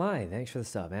 Sly, thanks for the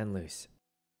sub and loose.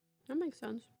 That makes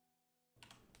sense.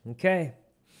 Okay,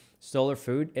 stole her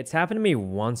food. It's happened to me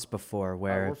once before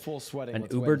where We're full sweating. an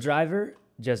Let's Uber win. driver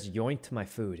just yoinked my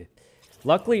food.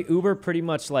 Luckily, Uber pretty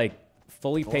much like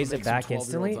fully Well, pays make it some back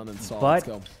 12-year-olds instantly, uninstall. Let's but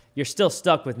go. you're still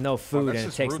stuck with no food that's and it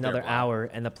just takes rude there, another bro. hour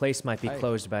and the place might be Hey.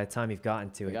 closed by the time you've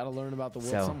gotten to We it. got to learn about the world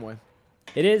So- some way.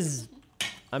 It is,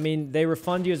 I mean, they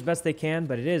refund you as best they can,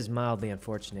 but it is mildly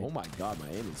unfortunate. Oh my god, my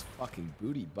aim is fucking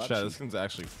booty butt. Chat, cheek. this skin's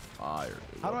actually fire.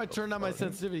 Dude. How do What I the turn down my fuck?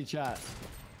 sensitivity, chat?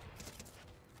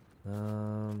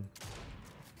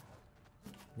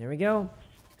 There we go.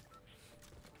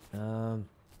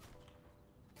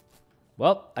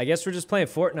 Well, I guess we're just playing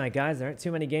Fortnite, guys. There aren't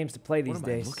too many games to play these What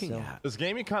am days. I looking so. at? This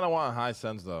game you kind of want high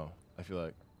sends though. I feel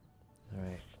like All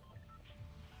right.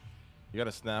 you got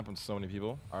to snap on so many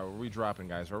people. All right, where are we dropping,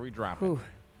 guys? Where are we dropping? Whew.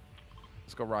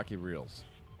 Let's go Rocky Reels.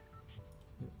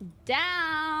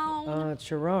 Down.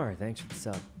 Chirar, thanks for the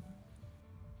sub.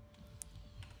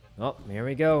 Oh, here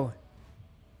we go.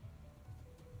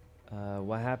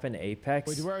 What happened? Apex?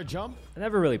 Wait, do I jump? I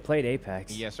never really played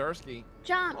Apex. Yes, Ersky.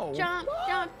 Jump, Oh, jump,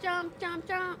 jump, jump, jump,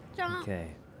 jump, jump. Okay.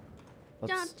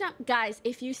 Jump, Let's, jump. Guys,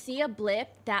 if you see a blip,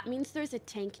 that means there's a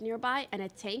tank nearby, and a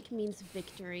tank means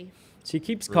victory. she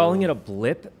keeps calling it a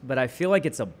blip, but I feel like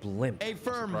it's a blimp. A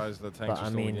firm. Surprised the tanks But, are I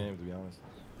still in mean- the game, to be honest.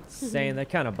 Saying they're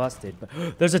kind of busted,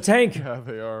 but there's a tank. Yeah,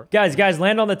 they are. Guys,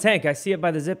 land on the tank. I see it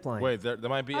by the zip line. Wait, there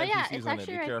might be Oh, yeah, NPCs it's on it.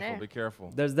 Be actually right careful. there. Be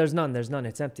careful. There's none. There's none.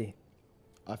 It's empty.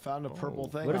 I found a purple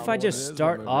thing. What don't if know I it just is, but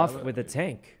start I'm gonna off grab it. with a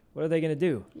tank? What are they gonna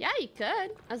do? Yeah, you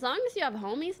could. As long as you have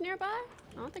homies nearby.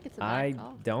 I don't think it's a bad I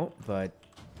call. don't, but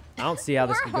I don't see how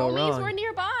this could go homies, wrong. we're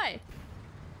nearby.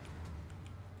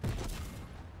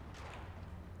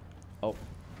 Oh.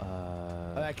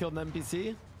 I killed an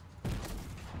NPC.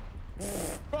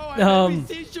 Bro, I have an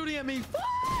NPC shooting at me. Fuck!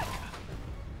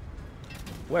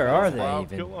 Where are they Wow,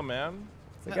 even? kill him, man.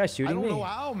 Is that guy shooting me? I don't know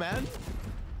how, man.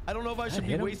 I don't know if I should be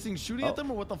hit him? wasting shooting at them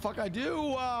or what the fuck I do.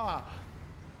 Oh,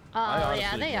 honestly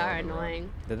yeah, they don't are know. annoying.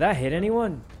 Did that hit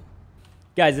anyone?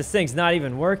 Guys, this thing's not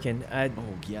even working. Oh,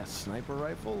 yes, sniper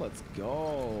rifle. Let's go.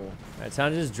 All right,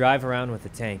 time to just drive around with the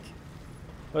tank.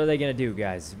 What are they gonna do,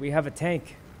 guys? We have a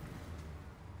tank.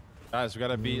 Guys, we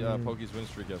gotta beat Pokey's win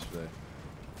streak yesterday.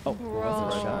 Oh, Bro,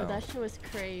 right now. that shit was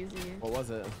crazy. What was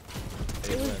it?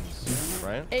 8 wins,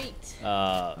 right? 8.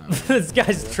 This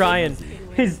guy's trying.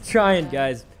 He's trying,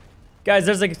 guys. Guys,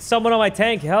 there's like someone on my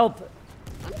tank. Help!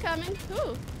 I'm coming.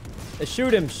 Who?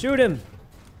 Shoot him! Shoot him!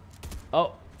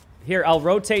 Oh, here, I'll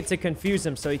rotate to confuse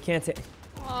him so he can't take.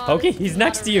 Pokey, he's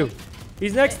next to you.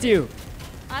 He's next to you.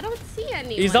 I don't see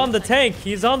any. He's on the tank.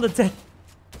 He's on the tank.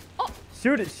 Oh.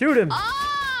 Shoot it! Shoot him!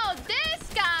 Oh, this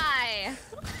guy.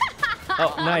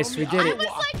 Oh, nice. We did I it. was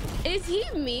like, is he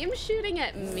meme shooting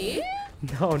at me?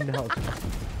 No, no.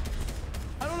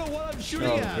 I don't know what I'm shooting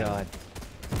Oh at. god.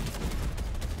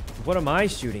 What am I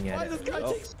shooting Why at? does this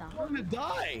guy take so long to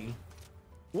die?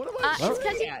 What am I It's because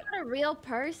shooting he's at? not a real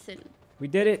person. We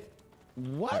did it.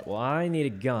 What? Well, I need a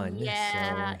gun.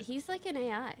 Yeah, So, he's like an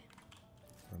AI.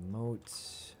 remote.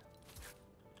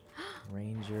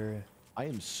 Ranger. I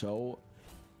am so.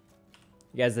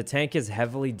 You guys, the tank is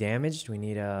heavily damaged. We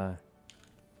need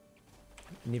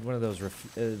one of those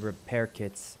repair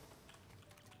kits.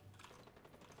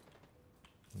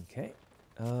 Okay.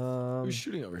 Who's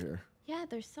shooting over here? Yeah,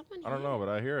 there's someone I don't know, but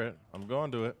I hear it. I'm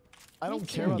going to it. I don't Me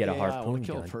care too. about Get a the AI. I harpoon want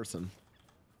to kill gun. a person.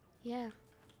 Yeah,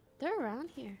 they're around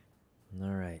here. All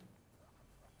right.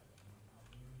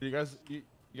 You guys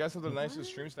have the nicest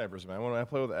stream snipers, man. When I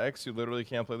play with X, you literally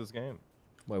can't play this game.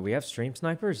 Wait, we have stream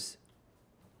snipers?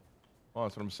 Oh,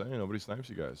 that's what I'm saying. Nobody snipes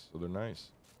you guys, so they're nice.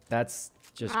 That's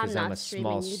just I'm because I'm not a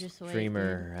small streaming, you just wait,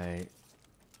 streamer, right?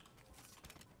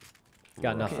 It's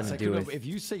got nothing to do Sykkuno, with. if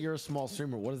you say you're a small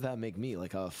streamer, what does that make me?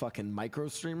 Like a fucking micro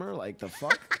streamer? Like the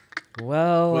fuck?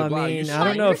 Well, Wait, I wow, you mean, should- I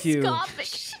don't know if you. Microscopic.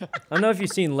 I don't know if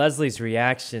you've seen Leslie's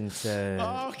reaction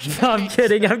to. Okay. I'm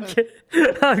kidding. I'm kidding.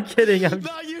 I'm kidding.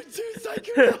 Not you too,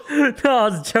 Sykkuno. No, I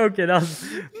was joking.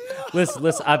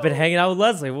 Listen. I've been hanging out with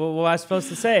Leslie. What am I supposed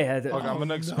to say? Look, I'm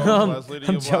gonna expose Leslie to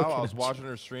I'm you, Blau. joking, I was I'm watching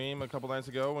her stream a couple nights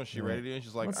ago when she raided you, and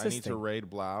she's like, What's I this need to thing? raid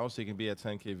Blau so he can be at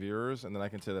 10K viewers, and then I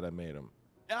can say that I made him.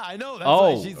 Yeah, I know. That's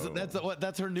Oh. why she's,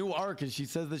 that's her new arc, and she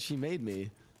says that she made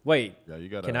me. Wait. Yeah, you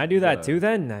gotta. Can I do that too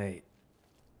then?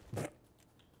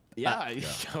 Yeah, I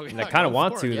kind of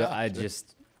want to. Yeah. I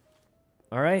just.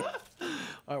 All right.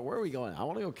 All right, where are we going? I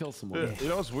want to go kill someone. Dude, you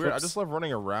know what's weird? I just love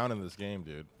running around in this game,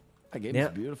 dude. That game Yeah.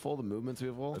 is beautiful. The movement's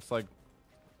beautiful. It's like.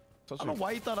 I don't know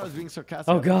why you thought I was being sarcastic.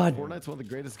 Oh, God. Fortnite's one of the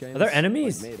greatest games. Are there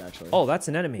enemies? Like, made, actually. Oh, that's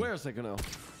an enemy. Where is Sykkuno?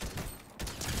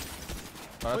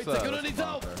 Oh, Wait, that's Sykkuno that's needs a bot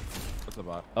help. there. That's a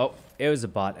bot. Oh, it was a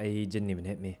bot. He didn't even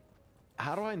hit me.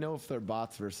 How do I know if they're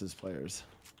bots versus players?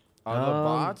 The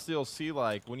bots, you'll see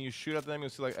like when you shoot at them, you'll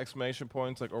see like exclamation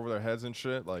points like over their heads and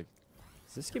shit. Like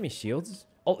Does this give me shields?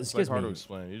 Oh, this it's like gives hard to me.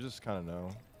 explain. You just kind of know.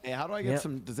 Hey, how do I get Yep.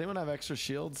 some? Does anyone have extra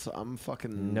shields? I'm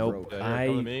fucking Nope. broke. Yeah, here,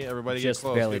 come to I me. Everybody just get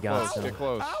close. barely Get got close. some. Get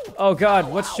close. Oh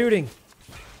God, what's shooting?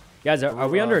 Guys, are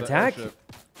we under The attack? airship.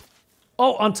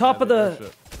 Oh, on top of the.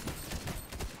 airship.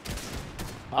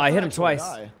 I hit him Actual twice.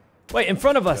 guy. Wait, in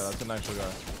front of Yeah, us. that's an actual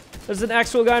guy. There's an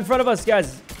actual guy in front of us,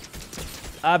 guys.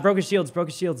 Broke his shields. Broke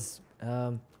his shields.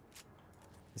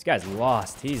 This guy's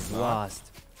lost. He's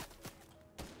lost.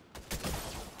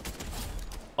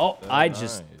 Oh, I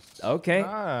just. Nice. Okay.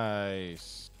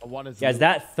 Nice. One is Guys, loot.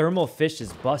 that thermal fish is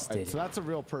Alright, busted. so that's a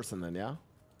real person then, yeah?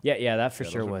 Yeah, that for Yeah,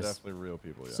 sure those are was. definitely real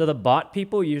people. Yeah. So the bot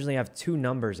people usually have 2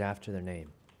 numbers after their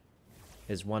name.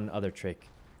 Is one other trick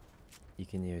you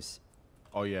can use.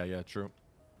 Oh yeah, true.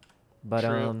 But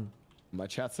True. My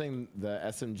chat saying the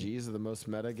SMGs are the most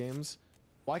meta games.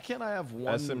 Why can't I have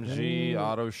one? SMG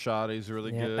auto shot is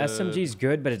really yeah, good. SMG's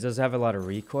good, but it does have a lot of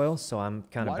recoil, so I'm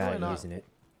kind of Why do I bad at not- using it.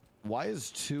 Why is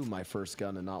 2 my first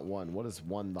gun and not 1? What is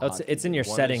 1? Oh, it's in your One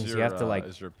is settings. You your, have to like.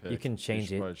 is your You pick. can change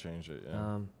should it. Probably change it.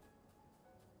 Yeah.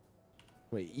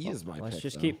 Wait, E is my Let's pick,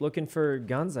 just though. keep looking for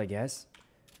guns, I guess.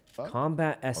 Fuck.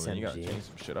 Combat Oh, man, you gotta SMG. change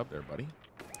some shit up there, buddy.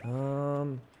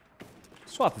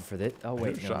 Swap it for this. Oh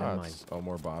wait, Two no, never mind. shots. Oh,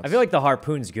 more bots. I feel like the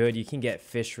harpoon's good. You can get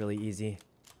fish really easy.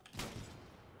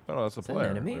 Oh, no, that's a that an player.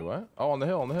 enemy? Wait, what? Oh, on the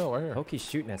hill, right here. Pokey's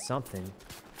shooting at something.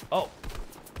 Oh.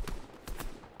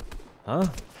 Huh?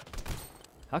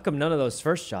 How come none of those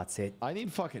first shots hit? I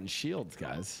need fucking shields,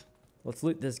 guys. Let's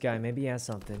loot this guy. Maybe he has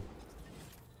something.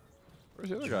 Where's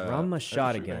the other guy? Drum a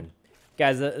shotgun.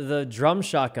 Guys, the drum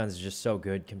shotgun is just so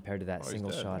good compared to that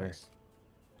single shotter.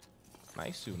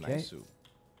 Nice. Okay. Nice. You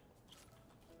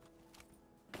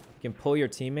can pull your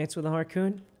teammates with a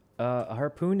harpoon. I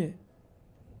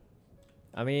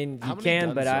mean, you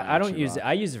can, but I don't use it.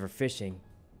 I use it for fishing.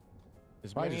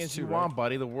 As many as you want,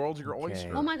 buddy. The world's your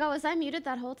oyster. Oh my god, was I muted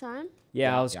that whole time?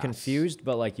 Yeah, I was confused,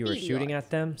 but like you were shooting at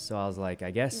them, so I was like,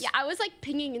 I guess. Yeah, I was like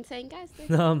pinging and saying, guys, they're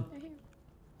here.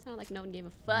 Sounded like no one gave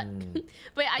a fuck.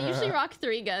 But I usually rock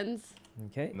 3 guns.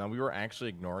 Okay. No, we were actually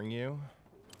ignoring you.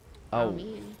 Oh.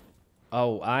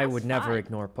 I would never fine.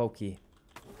 ignore Pokey.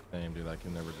 Damn, dude, I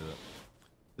can never do it.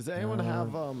 Does anyone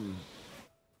have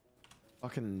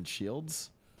fucking shields?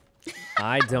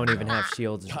 I don't even have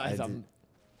shields. Guys,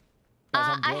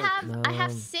 I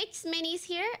have 6 minis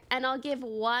here, and I'll give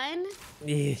 1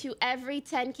 to every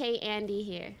 10k Andy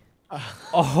here.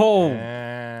 Oh.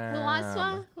 Who wants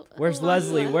one? Where's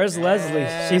Leslie? Where's Leslie?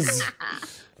 She's.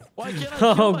 Why can't I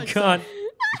Oh kill myself? god.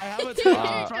 I have a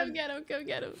Go get him, go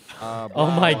get him.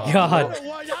 Oh my god.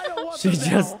 I don't want She them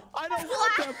just. now. I don't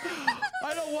want them.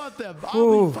 I don't want them. I'll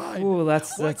Ooh, be fine. ooh,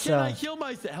 that's Why can't I heal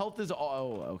myself? Health is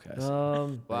okay.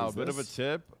 Wow, a bit of a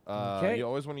tip. Okay. You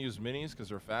always want to use minis because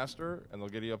they're faster and they'll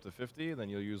get you up to 50. And then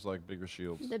you'll use like bigger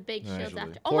shields. The big shields Usually.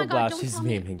 after. Oh Poor my god, Blouse, don't she's tell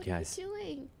me. memeing, What guys. are you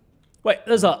doing? Wait,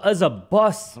 there's a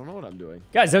bus. I don't know what I'm doing.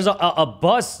 Guys, there's a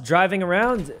bus driving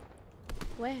around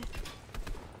Where?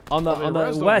 on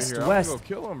the west. Go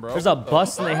kill him, bro. There's a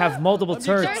bus and they have multiple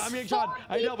turrets. I'm getting shot.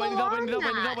 I need help. I need help. I need help.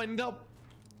 I need help. I need help.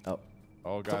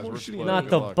 Oh, guys, we're splitting. Not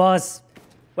Good the luck. bus.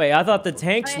 Wait, I thought the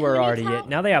tanks Wait, were who needs already it. help?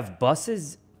 Now they have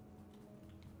buses.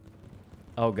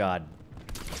 Oh god,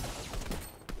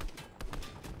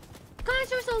 Guys,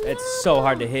 there's a it's so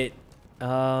hard to hit.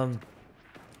 Guy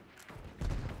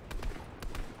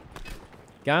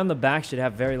on the back should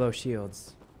have very low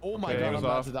shields. Oh my Okay, god, it I'm was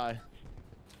about off. to die.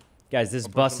 Guys, this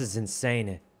bus is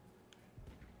insane.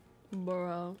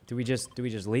 Bro. Do we just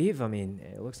leave? I mean,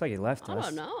 it looks like he left I us.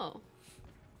 don't know.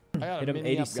 I got Hit a him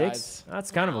mini up, 86. guys.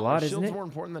 That's kind of a lot, Are isn't shields it? more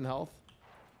important than health?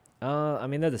 I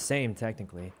mean, they're the same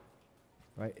technically,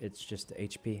 right? It's just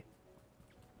HP.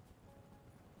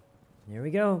 Here we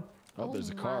go. Oh, there's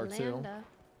a car too.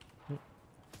 Marlanda.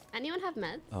 Anyone have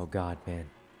meds? Oh god, man.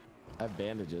 I have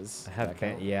bandages. I have That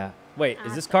count? yeah. Wait,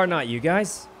 is this car not you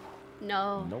guys?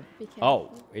 No. Nope. Be careful.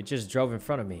 Oh, it just drove in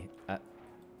front of me.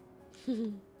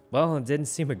 Well, it didn't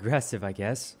seem aggressive, I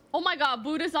guess. Oh my god,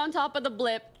 Buddha's on top of the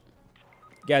blip.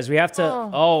 Guys, we have to.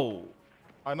 Oh.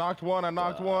 I knocked one. I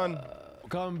knocked one.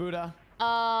 Come, Buddha.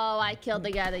 Oh, I killed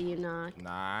the guy that you knocked.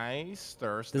 Nice.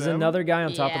 Thirst. There's another guy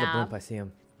on top of the Yeah. blimp. I see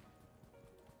him.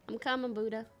 I'm coming,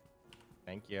 Buddha.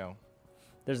 Thank you.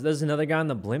 There's another guy on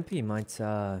the blimp. He might.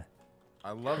 I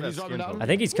love that He's dropping skin. down? I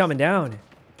think he's coming down.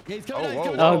 Yeah, he's Oh, coming down. whoa, He's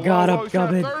coming whoa, down. Oh, God, whoa, I'm he's trying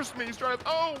to coming. thirst me. He's trying to.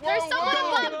 Oh, whoa, There's someone go,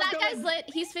 above. go, That go. guy's lit.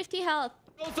 He's 50 health.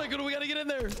 Go, Sykkuno, we gotta get in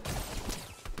there.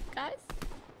 Guys?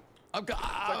 I'm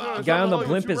There's guy one on the below you,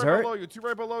 blimp two is right hurt. Below you, two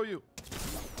right below you.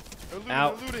 They're looting,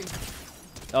 Ow. they're looting.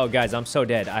 Oh, guys, I'm so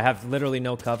dead. I have literally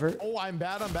no cover. Oh, I'm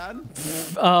bad. I'm bad.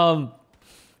 This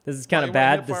is kind Oh, of you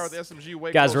bad. might hit fire with the SMG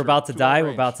way Guys, we're closer, about to too die. long We're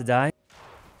range. about to die.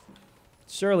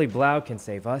 Surely Blau can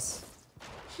save us.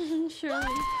 Surely.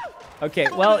 Okay,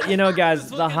 well, you know, guys,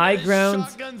 the high ground,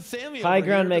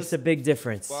 High makes a big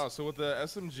difference. Wow, so with the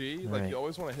SMG, like Right. you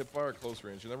always want to hit fire at close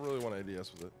range. You never really want to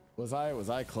ADS with it. Was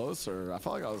I close or I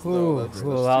felt like I was? Ooh, that's that too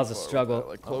was a far with struggle. that.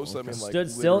 Like close, I mean like Stood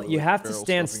still. literally, You like, have to barrel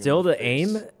stand stuffing still in the to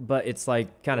aim, face. but it's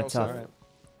like kind of Oh, tough. sorry.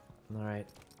 All right.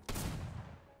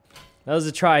 That was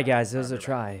a try, guys. That was a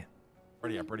try.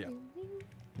 Ready up, ready up.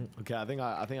 Okay,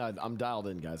 I'm dialed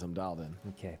in, guys. I'm dialed in.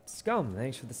 Okay. Scum,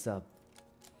 thanks for the sub.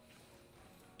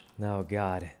 Oh,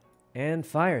 God. And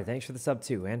Fire, thanks for the sub,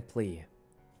 too. And Plea.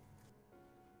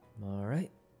 All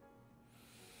right.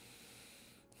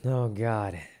 Oh,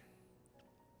 God.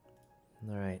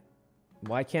 All right.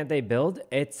 Why can't they build?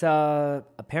 It's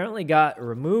apparently got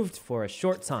removed for a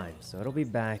short time, so it'll be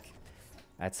back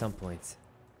at some point.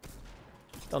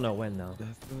 Don't know when, though.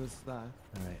 All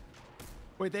right.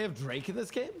 Wait, they have Drake in this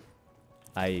game?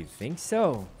 I think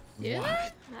so. Yeah?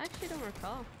 I actually don't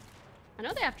recall. I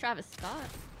know they have Travis Scott.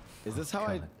 Is this how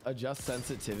I adjust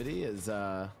sensitivity? Is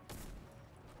Okay.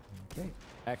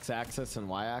 X-axis and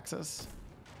Y-axis?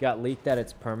 Got leaked that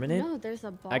it's permanent. No, there's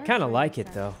a bar. I kind of for like this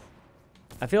it though.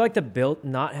 I feel like the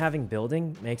not having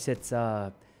building makes it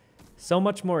so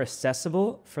much more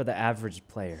accessible for the average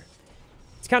player.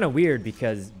 It's kind of weird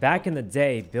because back in the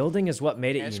day, building is what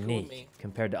made it unique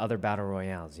compared to other battle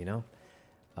royales, you know?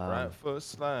 Right foot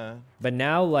slide. But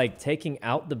now, like, taking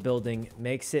out the building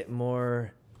makes it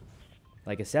more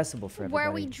like accessible for everybody.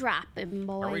 Where we dropping,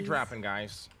 boys? Where are we dropping,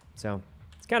 guys? So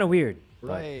it's kind of weird.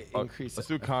 Right. Increase. Let's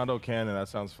do condo cannon. That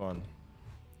sounds fun.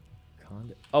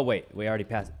 Condo. Oh wait, we already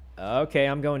passed. Okay,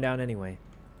 I'm going down anyway.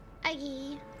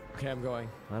 Aye. Okay, I'm going.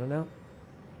 I don't know.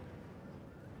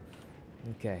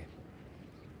 Okay.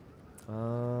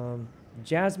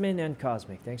 Jasmine and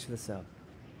Cosmic, thanks for the sub.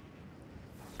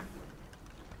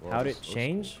 Whoa, How'd this- it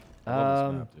change? I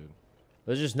love this map, dude.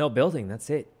 There's just no building. That's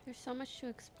it. There's so much to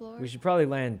explore. We should probably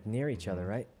land near each other,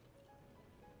 right?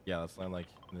 Yeah, let's land like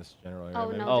in this general area. Oh,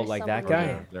 maybe. no, Oh, there's like that someone guy?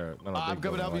 there. There. No, I'm big coming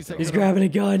building up, like he's that. He's taking grabbing a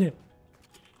gun.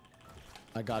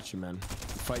 I got you, man.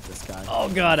 Fight this guy. Oh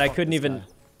god, I Fuck couldn't this even.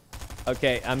 guy.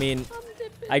 Okay, I mean, I'm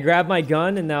dipping. I grabbed my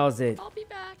gun and that was it. I'll be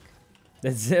back.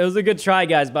 It was a good try,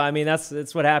 guys, but I mean,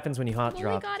 that's what happens when you hot I've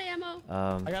only drop. got ammo.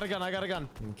 I got a gun. I got a gun.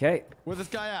 Okay, Where this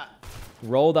guy at?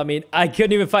 rolled. I mean, I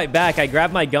couldn't even fight back. I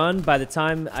grabbed my gun. By the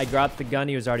time I grabbed the gun,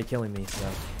 he was already killing me. So.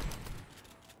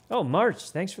 Oh, March,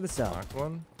 thanks for the sub. Knocked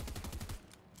one.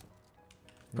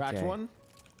 Cracked Okay. one.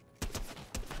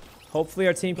 Hopefully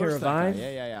our team can Burst that guy. revive.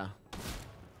 Yeah.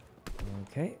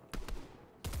 Okay.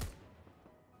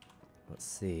 Let's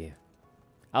see.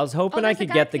 I was hoping I there's a could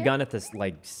guy get the here. gun at this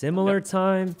like similar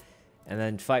time and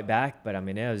then fight back, but I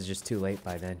mean, it was just too late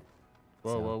by then.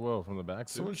 Whoa, So- whoa, whoa! From the back, dude.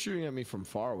 Someone's shooting at me from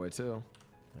far away too.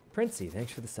 Princey,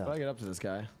 thanks for the How do I sub. get up to this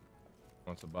guy?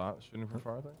 Wants a bot shooting from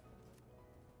far. I think.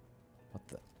 What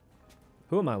the?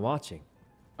 Who am I watching?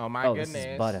 Oh my Oh, goodness. this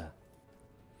is Butta.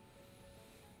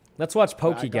 Let's watch I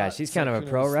Pokey, got guys. She's kind of a Sykkuno's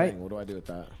pro, right? thing. What do I do with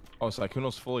that? Oh,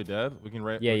 Sykkuno's fully dead. We can Yeah,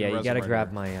 we can you res gotta him right grab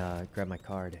here. my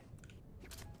card.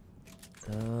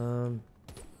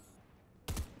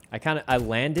 I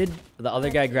landed. The other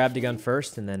guy grabbed the gun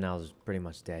first, and then I was pretty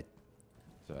much dead.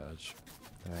 Dodge.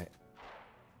 All right.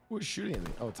 Who's shooting at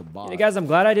me? Oh, it's a bot. Hey guys, I'm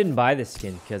glad I didn't buy this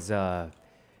skin because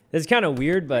this is kind of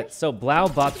weird. But so Blau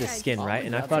bought this skin, Oh, right?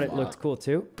 And I that's thought a it lot. looked cool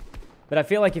too. But I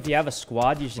feel like if you have a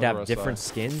squad, you should Whatever have I saw. different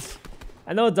skins.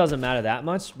 I know it doesn't matter that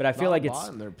much, but I feel Not like a it's bot,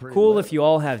 and they're pretty cool lit. if you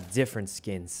all have different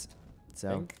skins. So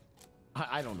Think?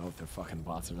 I don't know if they're fucking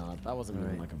bots or not. That wasn't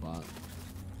even Right. like a bot.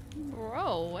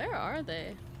 Bro, where are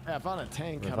they? Hey, I found a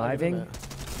tank. How do I Reviving? get in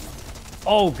it?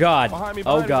 oh god, Behind me,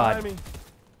 oh behind me, god. behind me.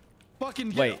 Fucking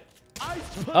get Wait. I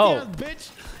Oh. bitch.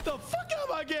 The fuck out of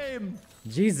my game.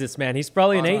 Jesus, man, he's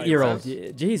probably an Oh, no, 8-year-old. you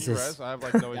res? Jesus, Res? I have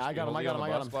like no Yeah, I got him, I HP got on him, the I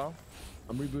got bus him. plow.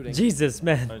 I'm rebooting. Jesus, I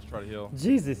man, just try to heal.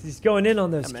 Jesus, he's going in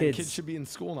on those Yeah, man, kids. kids should be in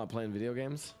school, not playing video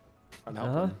games. I'm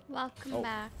Uh-huh. helping. Welcome Oh.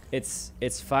 back.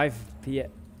 It's 5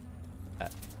 p.m.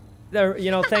 There,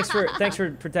 you know, thanks for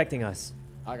protecting us.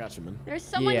 I got you, man. There's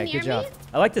someone yeah, near good job. me.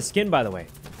 I like the skin, by the way.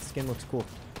 The skin looks cool.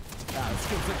 Yeah, let's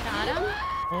get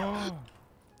Got him.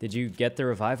 Did you get the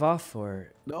revive off,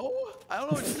 or? No, I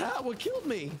don't know what just happened. What killed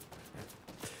me?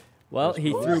 Well,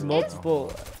 he Who threw is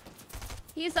multiple.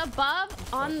 He's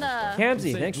above on the.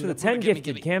 Kamzi, Say, thanks for the Buddha, 10 gimme,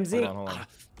 gifted. gimme. Kamzi, Hold on.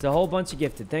 it's a whole bunch of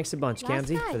gifted. Thanks a bunch, Last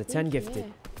Kamzi, guy, for the 10 thank you.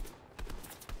 gifted.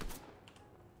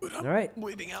 All right,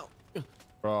 Bleeding out.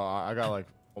 Bro, I got like,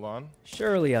 hold on.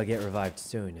 surely I'll get revived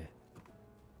soon.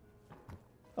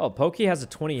 Oh, Pokey has a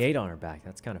 28 on her back.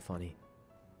 That's kind of funny.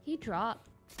 He dropped.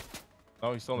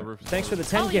 Oh, he's still on the roof. Thanks for the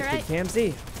 10 Oh, you're gifted, right.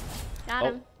 Kamzi. Got Oh.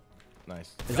 him.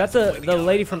 Nice. Is that the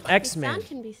lady from The X-Men? sound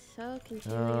can be so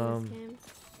confusing in Um, this game.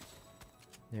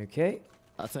 Okay.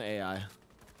 That's an AI. I'm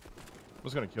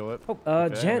just gonna kill it. Oh, Okay,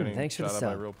 I'm Jen, getting thanks for the shot at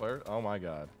by sub. real player. Oh my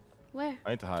god. Where? I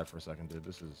need to hide for a second, dude.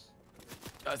 This is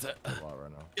That's it. a lot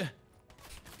right now.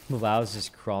 Mulau's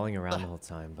just crawling around the whole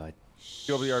time, but.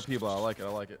 Go over the RP blow. I like it. I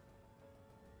like it.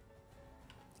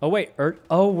 Oh wait,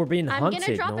 oh, we're being I'm hunted.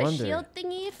 gonna drop No a wonder. shield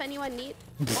thingy if anyone needs.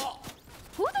 Oh,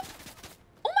 who the?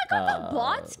 Oh my god, the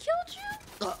bots killed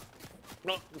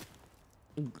you?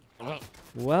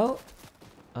 Well,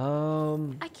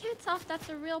 I can't tell if that's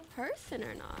a real person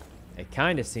or not. it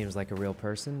kind of seems like a real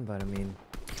person, but I mean,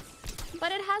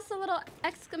 But it has a little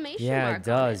exclamation yeah, mark. it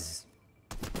does.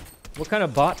 What kind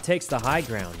of bot takes the high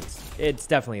ground? It's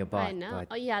definitely a On it. bot. I know. But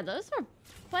Oh yeah, those are.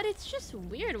 But it's just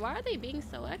weird. Why are they being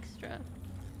so extra?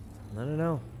 I don't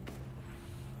know.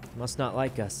 Must not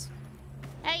like us.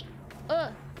 Hey.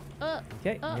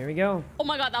 Okay, here we go. Oh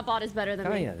my god, that bot is better than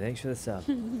Oh me. yeah, thanks for the sub.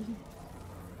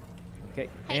 Okay,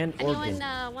 Hey, and anyone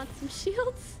organ. want some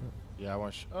shields? Yeah, I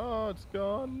want. Oh, it's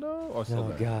gone. No. Oh, it's still Oh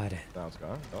there. god. Now it's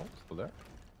gone. No, it's still there.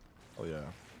 Oh yeah.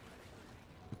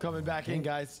 I'm coming back in,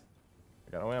 guys.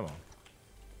 I got no ammo.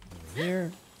 Here.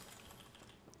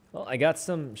 Well, I got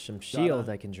some shield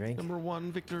I can drink. Number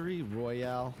 1 victory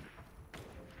royale.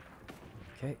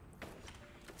 Okay.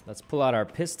 Let's pull out our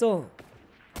pistol.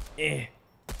 Eh.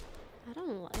 I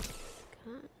don't like this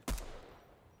gun.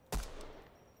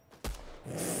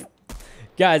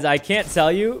 Guys, I can't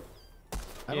tell you.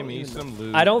 Give me some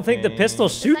loot. I don't think the pistol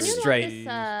Does shoots anyone straight.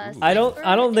 want this, I don't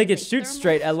sniper think it and shoots thermal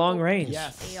straight at long scope? range.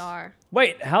 Yes. AR.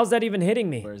 Wait, how's that even hitting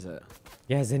me? Where is it?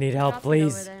 Yes, I need Drop help, it over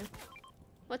please. there.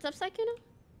 What's up, Sykkuno?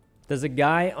 There's a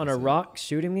guy on a rock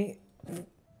shooting me.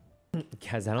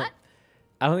 Guys, I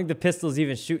don't think the pistol's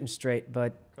even shooting straight,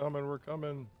 but Coming, we're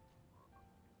coming.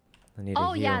 I need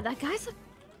Oh a heal. yeah, that guy's a.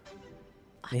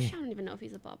 Actually, I don't even know if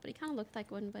he's a bot, but he kind of looked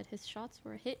like one. But his shots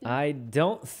were hitting. I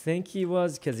don't think he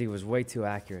was, because he was way too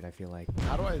accurate, I feel like.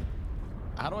 How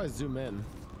do I zoom in?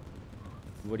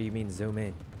 What do you mean zoom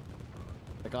in?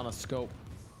 Like on a scope.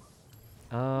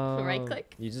 Right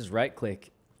click? You just right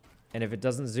click. And if it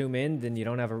doesn't zoom in, then you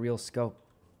don't have a real scope.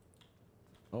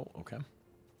 Oh, okay.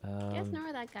 You guys know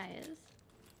where that guy is?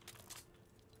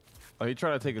 Oh, he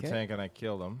tried to take Okay. a tank and I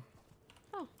killed him.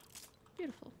 Oh,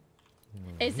 beautiful.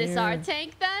 Is this our here.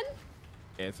 tank then?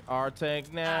 It's our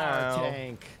tank now. Our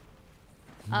tank.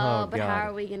 Oh, but God. how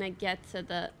are we gonna get to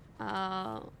the?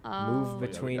 Oh. Move we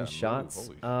between gotta move. shots. Holy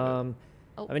shit.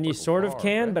 Oh, I mean, you Purple sort of bar,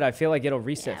 can, right? but I feel like it'll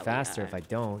reset Yeah, we faster got if I it.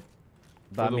 don't.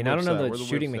 But Where I the mean, I don't whip's know at? the Where the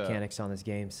shooting whip's at? mechanics on this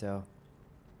game, so.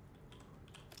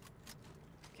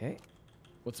 Okay.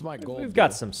 What's my goal? We've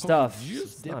got bro? some Oh, stuff. did you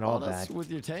It's just dip not all on us bad. with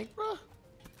your tank, bro?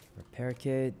 Repair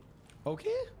kit.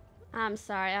 Okay. I'm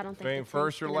sorry, I don't think. You the ain't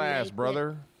first tank's or gonna make last, it.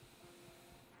 brother.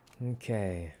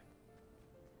 Okay.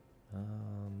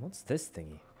 What's this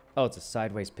thingy? Oh, it's a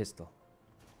sideways pistol.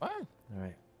 What? All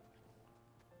right.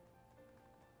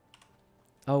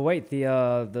 Oh wait,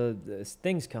 the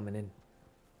thing's coming in.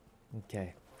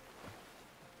 Okay.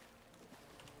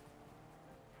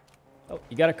 Oh,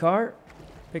 you got a car?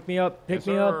 Pick me up. Pick Yes,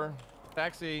 me up. sir.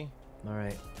 Taxi. All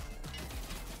right.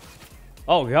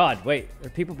 Oh God! Wait, are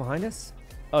people behind us?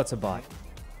 Oh, it's a bot.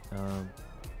 Well,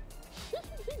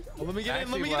 let me get in.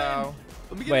 Taxi, Let me get wow. in.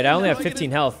 Let me get Wait, in, I only let have me get 15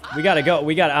 in. health. We gotta go.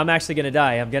 I'm actually gonna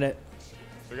die. I'm gonna.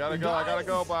 We gotta go. I gotta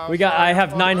go, Bob. I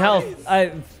have 9 health.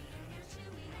 Nice.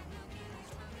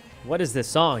 What is this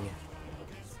song?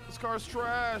 This car's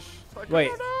trash. Like, Wait, I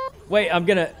don't know. wait. I'm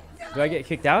gonna. Do I get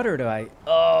kicked out or do I?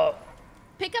 Oh.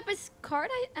 Pick up his card,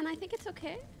 and I think it's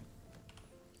okay.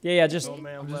 Yeah. Just No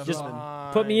man left just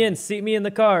behind. put me in. Seat me in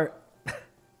the car.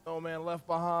 No man left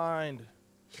behind.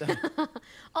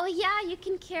 Oh yeah, you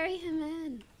can carry him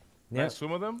in. Can I Yep.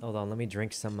 swim with him? Hold on. Let me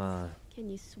drink some. Can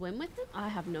you swim with him? I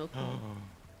have no clue.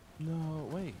 No,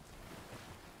 wait.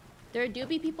 There do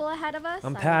be people ahead of us.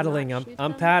 I'm I will paddling. not I'm shoot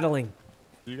I'm them. paddling.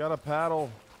 You got a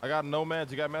paddle. I got no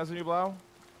meds. You got meds in you, Blau?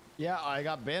 Yeah, I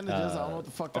got bandages. I don't know what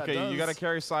the fuck that Okay, does. you gotta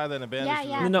carry silent and bandages.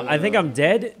 Yeah. No, I think I'm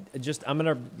dead. I'm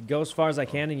gonna go as far as I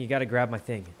can, and you gotta grab my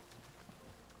thing.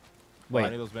 Oh, I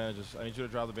Wait. need those bandages. I need you to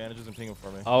drop the bandages and ping them for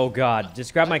me. Oh God!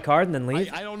 Just grab my card and then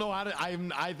leave. I don't know how to.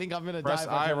 I think I'm gonna Press die. if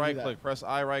I I try to do right that. click. Press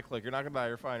I right click. You're not gonna die.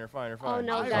 You're fine. You're fine. You're fine. Oh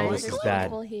no, I guys, always there's is bad.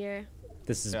 people here.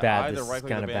 This is Yeah, bad. either This right is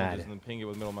click kind the of bandages bad. and then ping it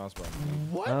with middle mouse button.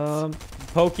 What?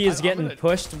 Pokey is I'm getting gonna-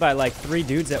 pushed by like 3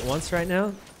 dudes at once right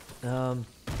now.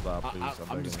 Stop, please.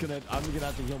 I'm just gonna. I'm gonna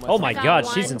have to heal myself. Oh my I got God,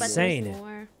 one, she's but there's insane.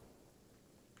 more.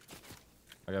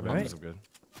 I got All bandages. right.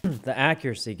 I'm good. The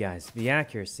accuracy, guys. The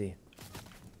accuracy.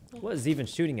 What is even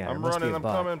shooting at her? I'm Must be running. a I'm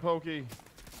bot. coming, Pokey.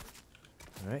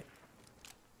 All right.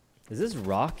 Is this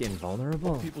rock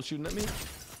invulnerable? People shooting at me.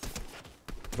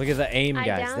 Look at the aim, I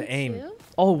guys. downed The aim. 2.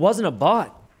 Oh, it wasn't a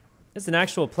bot. It's an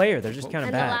actual player. They're just kind of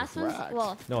And the bad. last ones, Cracked.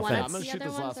 well, No one offense. of I'm gonna the shoot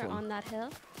other this ones last are one. on that hill.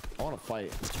 I want to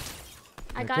fight.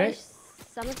 I got Okay.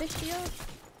 some of his shield.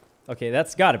 Okay,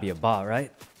 that's got to be a bot,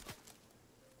 right?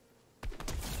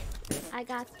 I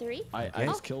got 3. I Okay.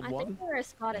 just killed I one. think we were a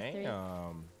spot at 3.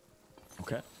 Damn.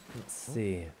 Okay. Let's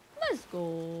see. Let's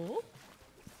go.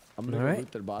 I'm All gonna go right.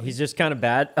 loot their body. He's just kind of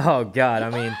bad. Oh God. I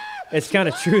mean, it's kind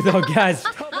of true though, guys.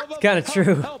 It's kind of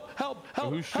true. Help!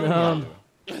 Who's shooting Um,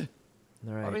 you? All I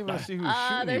don't right. even see who's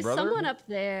shooting you, There's brother. someone up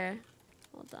there.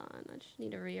 Hold on, I just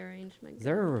need to rearrange my. Is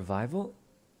there a revival?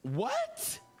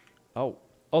 What? Oh.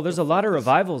 Oh, there's a lot of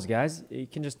revivals, guys. You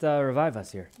can just revive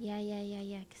us here.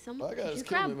 Yeah. Someone, That guy did just you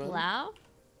killed grab me, man. Blau?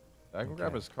 I can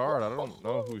grab his card. I don't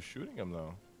know who's shooting him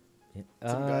though.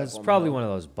 guys It's on probably the- one of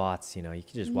those bots, you know. You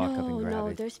can just walk up and grab no,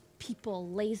 it. there's people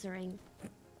lasering.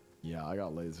 Yeah, I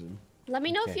got lasered. Let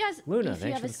me know Okay. if you guys Luna, if you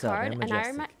thanks have for his the sub, card, and and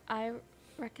Majestic. I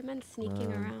recommend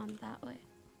sneaking around that way.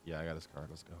 Yeah, I got his card.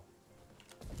 Let's go.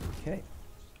 Okay.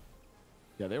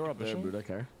 Yeah, they were up there, Fishing? Buddha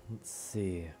care. Let's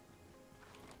see.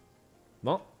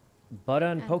 Well, Butter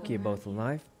and I'll Pokey are go both around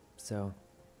alive, so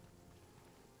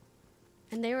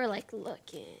And they were like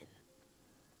looking.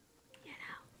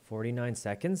 49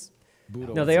 seconds. Buddha,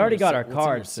 No, what's they in already your got si- our what's in your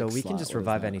cards, so sixth we can slot? just What is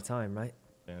revive that? any time, right?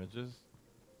 Bandages.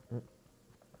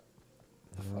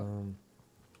 Um,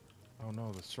 Oh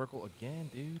no, the circle again,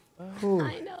 dude. ooh.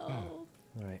 I know.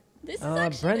 All right. This is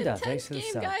actually Brenda, an thanks intense for the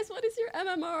game, sub. guys. What is your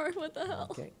MMR? What the hell?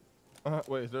 Okay.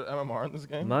 Wait, is there MMR in this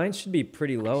game? Mine should be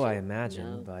pretty low, I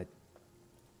imagine, no. but.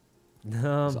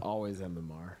 There's always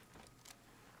MMR.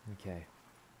 Okay.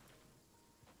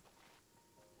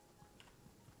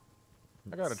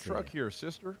 I got a Let's truck see. here,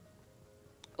 sister.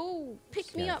 Oh,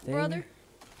 pick me Got a up, thing. brother.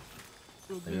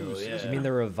 You mean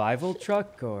the revival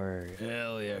truck or?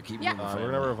 Hell yeah, keep Yeah. moving.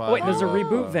 We're gonna revive. Oh, wait, there's a Oh.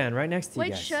 reboot van right next to you Wait,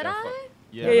 guys. should I?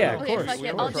 Yeah, of Okay, course. fuck We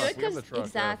it. have I'll the do truck, it we have because the truck, yeah, fuck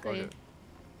exactly. it.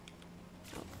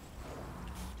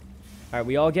 All right,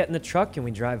 we all get in the truck and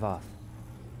we drive off.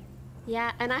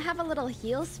 Yeah, and I have a little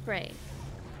heal spray,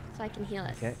 so I can heal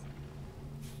us. Okay.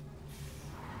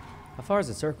 How far is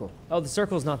the circle? Oh, the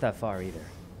circle's not that far either.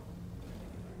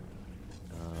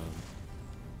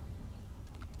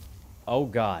 Oh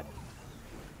God.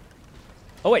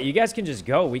 Oh wait, you guys can just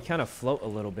go. We kind of float a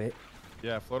little bit.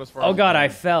 Yeah, float as far. Oh as God, you I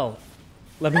can. fell.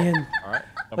 Let me in. All right.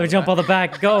 Let me jump on the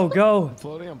back. Go, go. I'm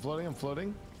floating, I'm floating, I'm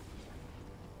floating.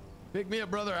 Pick me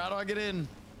up, brother. How do I get in?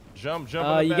 Jump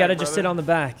on the You back, gotta just sit brother. on the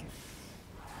back.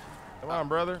 Come on,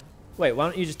 brother. Wait, why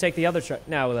don't you just take the other truck?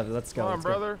 No, let's go. Come on, let's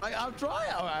go. brother. I'm trying.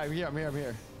 Oh, I'm here, I'm here, I'm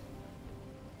here.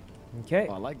 Okay.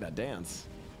 Oh, I like that dance.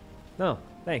 No,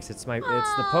 thanks. It's the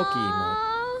pokey mode.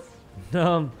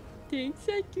 Aw, thanks,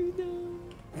 Sykkuno.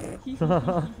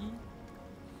 All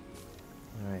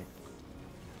right.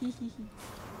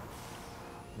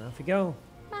 Now off we go.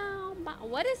 Bow, bow.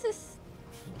 What is this?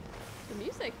 The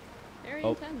music. Very Oh.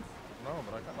 intense. No,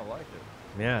 but I kind of like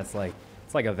it. Yeah, it's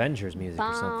like Avengers music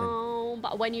or something. Bow,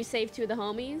 bow. When you save to the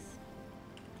homies.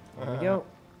 There we go.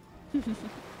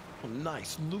 Oh,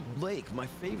 nice. Loot Lake, my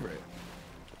favorite.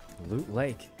 Loot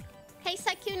Lake. Hey,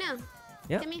 Sykkuno.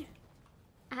 Yeah. Come here.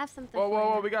 I have something Whoa, for whoa, you.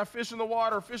 whoa! We got fish in the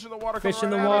water. Fish in the water. Fish in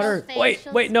coming the right at water. us. Wait,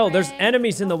 Facial wait, no, there's spray.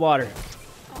 enemies in the water.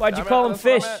 Why'd you Damn it, call them that's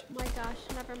what I fish? meant. Oh my gosh,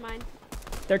 never mind.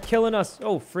 They're killing us.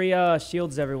 Oh, free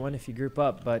shields, everyone, if you group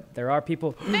up. But there are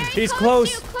people. Very He's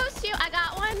close. close. To you, close to you. I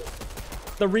got one.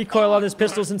 The recoil on this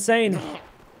pistol's insane.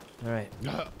 All right.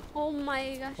 Oh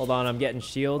my gosh. Hold on, I'm getting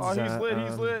shields. Oh, he's lit.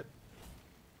 He's lit.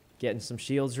 Getting some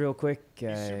shields real quick. He's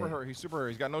super hurt. He's super hurt.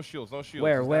 He's got no shields. No shields.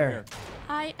 Where, He's down where? here.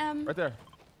 I am. Right there.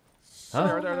 Huh?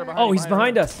 Right there, behind Oh, you, he's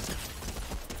behind you. us.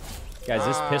 Guys,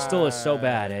 this pistol is so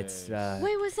bad. It's.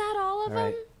 Wait, was that all of all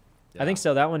right. them? I think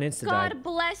so. That one insta-died. God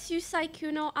bless you,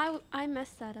 Sykkuno. I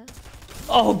messed that up.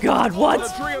 Oh God, what? On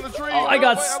the tree, on the tree. Oh, I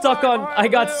got Wait, I'm stuck behind, on. behind, I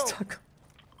got behind. stuck.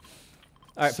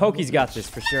 All right, Pokey's got this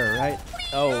for sure, right?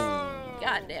 Oh.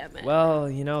 God damn it. Well,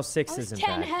 you know, I 6 was isn't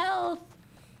 10 bad. health.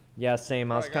 Yeah,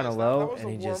 same. I was Alright, kind guys, of that low, was and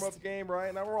a he warm-up just game,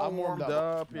 right? Now we're all I'm warmed warmed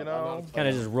up, up. you I'm know. not- kind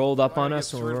of just rolled up on Get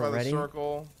us when we destroyed weren't by the ready.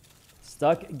 circle.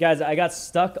 Stuck, guys. I got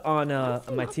stuck on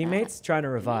my teammates trying to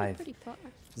You're revive. pretty far.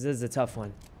 This is a tough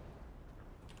one.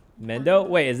 Mendo,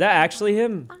 wait, is that actually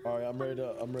him? All right, I'm ready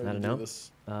to I don't do know.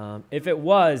 this. If it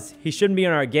was, he shouldn't be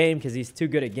in our game because he's too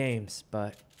good at games.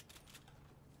 But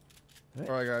All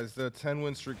right, guys. The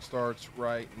 10-win streak starts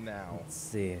right now. let's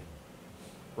see.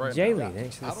 Right Jaylee, now.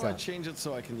 thanks for How the do I sub. change it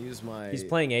so I can use my... He's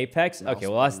playing Apex. mouse Okay,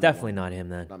 well that's button definitely one? not him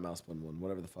then. Not mouse button one,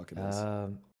 whatever the fuck it is. How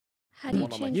do you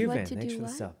One on my change Uvan, what to thanks do for the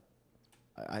what? sub.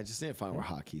 I just need to find where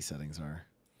hotkey settings are.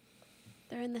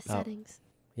 They're in the settings.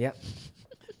 Yep.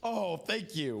 Oh,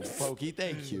 thank you, Pokey.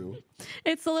 Thank you.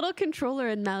 It's the little controller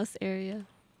and mouse area.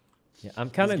 Yeah, I'm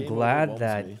kind This of game glad overwhelms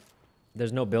that me.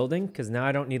 there's no building because now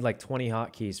I don't need like 20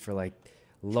 hotkeys for like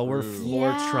lower True.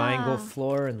 floor, triangle Yeah.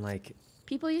 floor, and like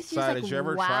People used to Side, use like did you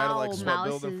ever wow try to like sweat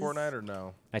mouses. build in Fortnite or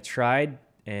no? I tried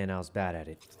and I was bad at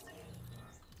it.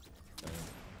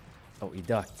 Oh, he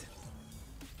ducked.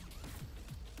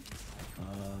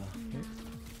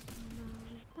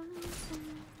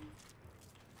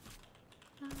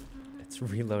 It's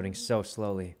reloading so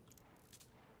slowly.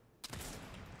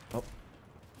 Oh.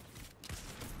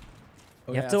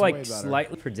 You have to like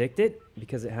slightly predict it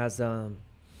because it has All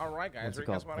right, guys. What's it Where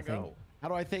you guys called? want I to think. go? How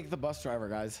do I thank the bus driver,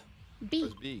 guys? B.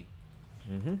 Press B.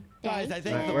 Guys, I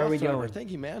thank Right, the where are bus we driver. going?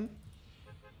 Thank you, man.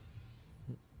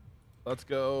 Let's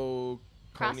go.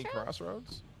 Coney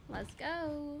Crossroads? Crossroads. Let's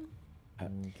go.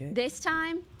 Okay. This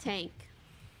time, tank.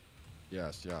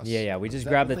 Yes, yes. Yeah, we just Is that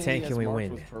grab the thing he tank has and we marked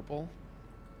win. with purple?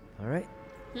 All right.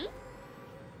 Hmm?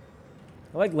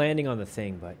 I like landing on the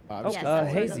thing, but I'm oh, just Yes, that's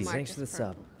what Hazy, the mark thanks is for the sub.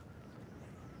 purple.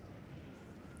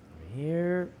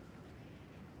 Here.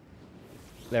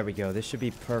 There we go. This should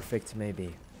be perfect,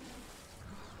 maybe.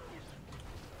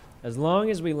 As long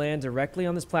as we land directly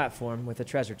on this platform with a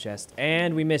treasure chest,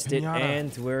 and we missed it, Pinata.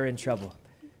 and we're in trouble.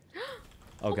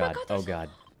 Oh my god. God, Oh there's- god.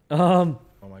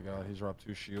 Oh my God, he dropped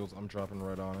 2 shields. I'm dropping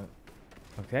right on it.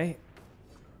 Okay.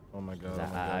 Oh my God. Oh my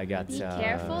God. I got. Be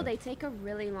careful. They take a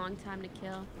really long time to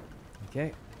kill.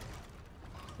 Okay.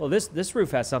 Well, this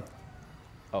roof has something.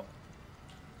 Oh.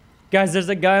 Guys, there's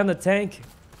a guy on the tank.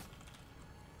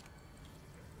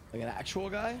 Like an actual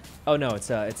guy? Oh, no, it's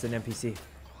an NPC.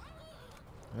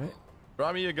 All right.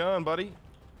 Draw me a gun, buddy.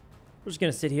 We're just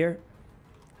going to sit here.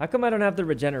 How come I don't have the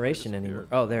regeneration anymore?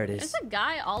 Oh, there it is. There's a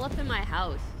guy all up in my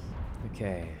house.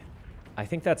 Okay. I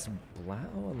think that's Blau,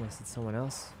 unless it's someone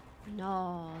else.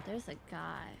 No, there's a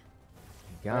guy.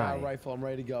 Guy. Rifle, I'm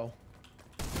ready to go.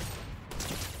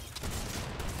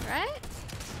 Right?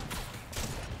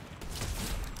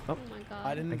 Oh. Oh my god.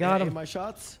 I didn't got get him. my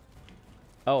shots.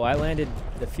 Oh, I landed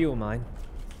a few of mine.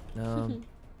 Okay.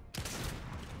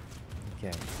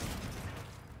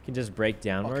 You can just break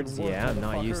downwards. Fucking work, Yeah, I'm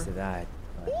not used motherfucker. to that.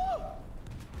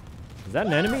 Is that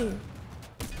an enemy?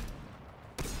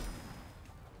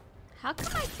 How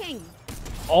come I can't?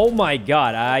 Oh my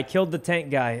god, I killed the tank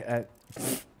guy.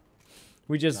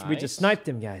 We just Nice. sniped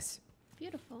him, guys.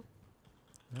 Beautiful.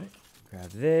 All right. Grab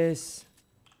this.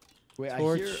 Wait,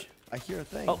 Torch. I hear a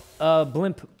thing. Oh,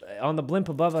 blimp on the blimp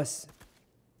above us.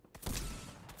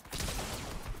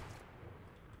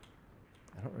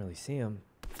 I don't really see him.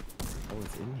 Oh,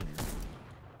 it's in here.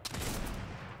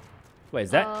 Wait,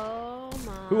 is that Oh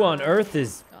my. who on earth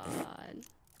is God.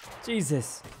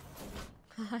 Jesus?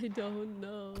 I don't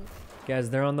know. Guys,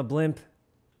 they're on the blimp.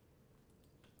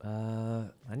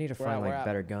 I need to Where find at, where like at?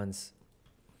 better guns.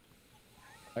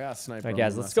 I got a sniper. All right,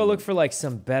 guys, let's go look for like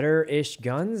some better-ish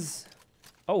guns.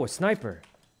 Oh, a sniper.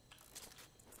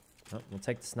 Oh, we'll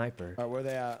take the sniper. All right, where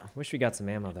they at? Wish we got some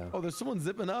ammo though. Oh, there's someone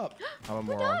zipping up. I'm a Who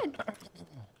moron. died?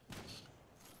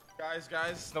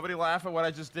 Guys, nobody laugh at what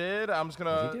I just did. I'm just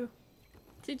What'd gonna. you do?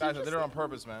 Did you Guys, I just did it on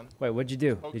purpose, man. Wait, what'd you do?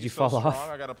 Did Pokey's you so fall strong, off?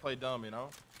 I gotta play dumb, you know?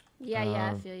 Yeah,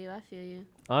 I feel you. I feel you.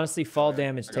 Honestly, fall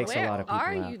damage takes Where a lot of people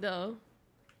are out. you though?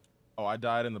 Oh, I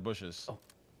died in the bushes. Oh.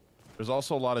 There's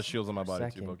also a lot of shields on my body too,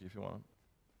 Second. Pokey, if you want 'em.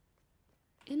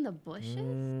 In the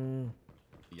bushes?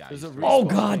 Yeah. There's a he's Oh, respawn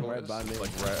God! right by me. like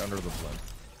right under the blimp.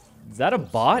 Is that a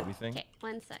bot? Everything. Okay,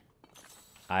 1 sec.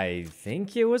 I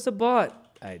think it was a bot.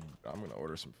 I'm gonna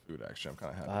order some food. Actually, I'm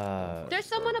kind of happy. There's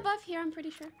someone above here, I'm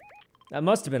pretty sure. That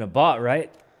must have been a bot,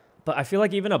 right? But I feel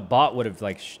like even a bot would have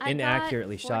like I got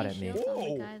inaccurately 40 shot at me. shields on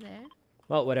the guy there.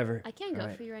 Well, whatever. I can't go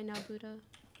Alright. for you right now, Buddha.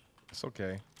 It's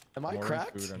okay. Am I I'm ordering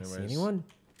cracked? food See anyways. anyone?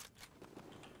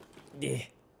 Yeah.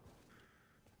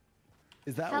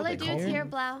 Is that Hello, what they call dudes them? here,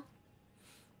 Blau.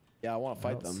 Yeah, I want to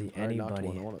fight don't them. see I already knocked anybody.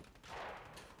 one. I wanna...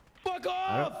 Fuck off!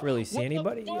 I don't really see What the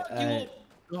anybody. fuck, you little-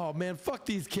 Oh man, fuck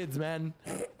these kids, man.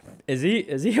 Is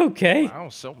he okay? Wow,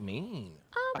 so mean.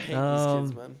 I hate these kids,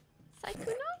 Um, man.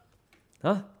 Sykkuno?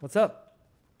 Huh? What's up?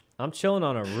 I'm chilling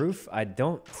on a roof. I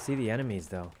don't see the enemies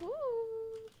though. Ooh.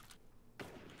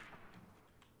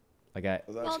 Like I,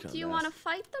 Well, that's Well, kinda do you nice. want to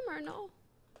fight them or no?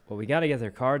 well, we gotta get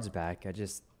their cards back.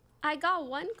 I got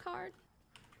 1 card.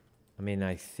 I mean,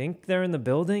 I think they're in the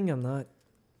building. I'm not.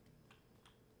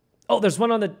 Oh, there's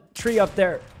one on the tree up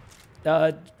there.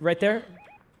 Right there.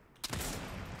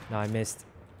 No, I missed.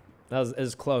 It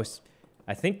was close.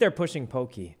 I think they're pushing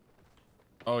Pokey.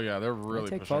 Oh yeah, they're really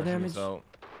take pushing fall our teams damage? out.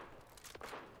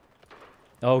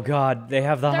 Oh God, they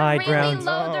have the They're high really ground.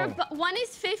 low. No. One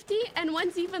is 50 and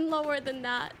one's even lower than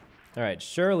that. All right,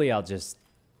 surely I'll just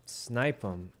snipe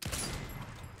them.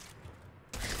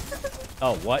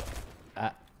 Oh, what?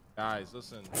 Guys,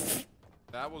 listen.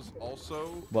 That was also.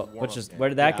 What? warm-up Just game. where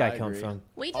did that Yeah, guy I come agree. from?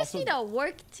 We just Also- need to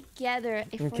work together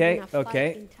if Okay, we're gonna fight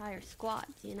okay. the entire squad,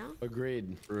 you know?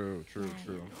 Agreed. True.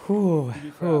 Whew, fair, I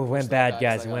whew, pushed went that bad, guy 'cause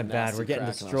guys. I It got went a bad. nasty We're getting crack and I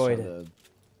was destroyed. trying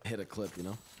to hit a clip, you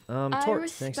know? I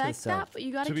Torch, thanks for the respect sub. that, but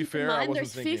you gotta To be keep fair, in I mind wasn't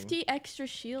there's thinking. 50 extra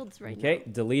shields right Okay,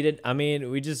 now. deleted. I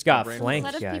mean, we just got brain flanked,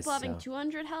 Instead of guys. people having So.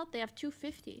 200 health, they have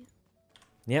 250.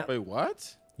 Yeah, Wait,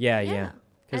 what? yeah.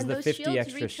 Because And the those 50 shields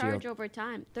extra recharge shield. over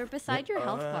time. They're beside your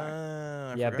health bar.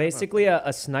 I Yeah, forgot basically about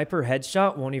a sniper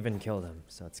headshot won't even kill them.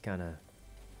 So it's kind of.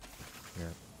 Yeah.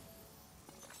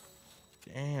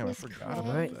 that. Damn, I It's forgot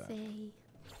Alright. about that. crazy.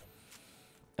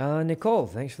 Nicole,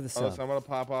 thanks for the Oh, sub. listen, I'm gonna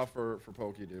pop off for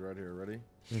Pokey, dude, right here. Ready?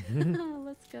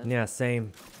 Let's go. Yeah,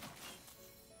 same.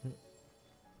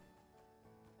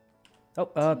 Oh,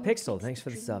 Pixel, thanks for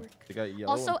the sub. They got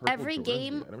yellow Also, and purple every doors,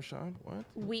 game- the item shot?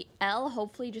 What? L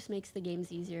hopefully just makes the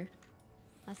games easier.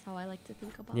 That's how I like to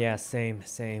think about Yeah, it.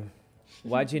 same.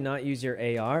 Why'd you not use your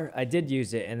AR? I did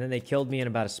use it, and then they killed me in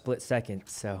about a split second.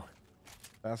 So.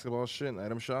 Basketball shit and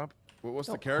item shop. What's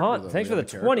the character? Haunt, though? thanks They for got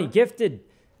the a 20 character? gifted.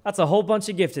 That's a whole bunch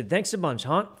of gifted. Thanks a bunch,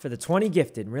 Haunt, for the 20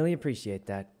 gifted. Really appreciate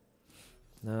that.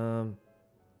 Okay.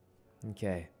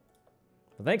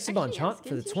 Well, thanks a bunch, Actually, yeah, Haunt,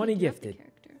 for the skins 20 usually give the gifted.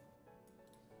 character.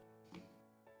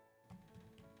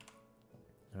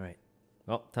 All right.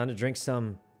 Well, time to drink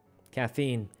some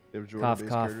caffeine. They have Cough, Jordan-based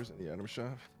cough. characters in the item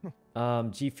shop.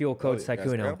 G Fuel code Guys, I gotta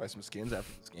Sykkuno. buy some skins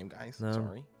after this game, guys. No.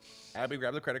 Sorry. Abby,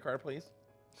 grab the credit card, please.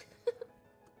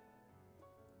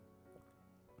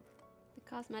 The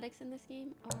cosmetics in this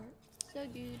game are so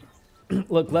good.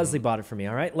 Look, Leslie bought it for me.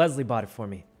 All right, Leslie bought it for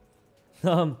me.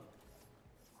 Okay,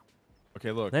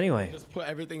 look. Anyway, Just put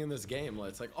everything in this game.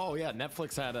 It's like, oh yeah,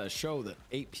 Netflix had a show that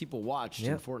 8 people watched, and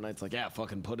Yep. Fortnite's like, yeah,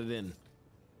 fucking put it in.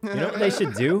 you know what they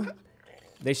should do?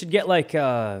 They should get like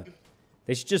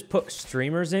they should just put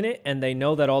streamers in it, and they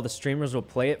know that all the streamers will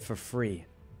play it for free.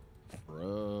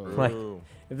 Bro. Like,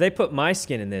 if they put my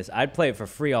skin in this, I'd play it for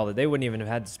free all the. They wouldn't even have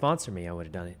had to sponsor me. I would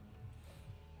have done it.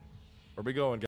 Where we going,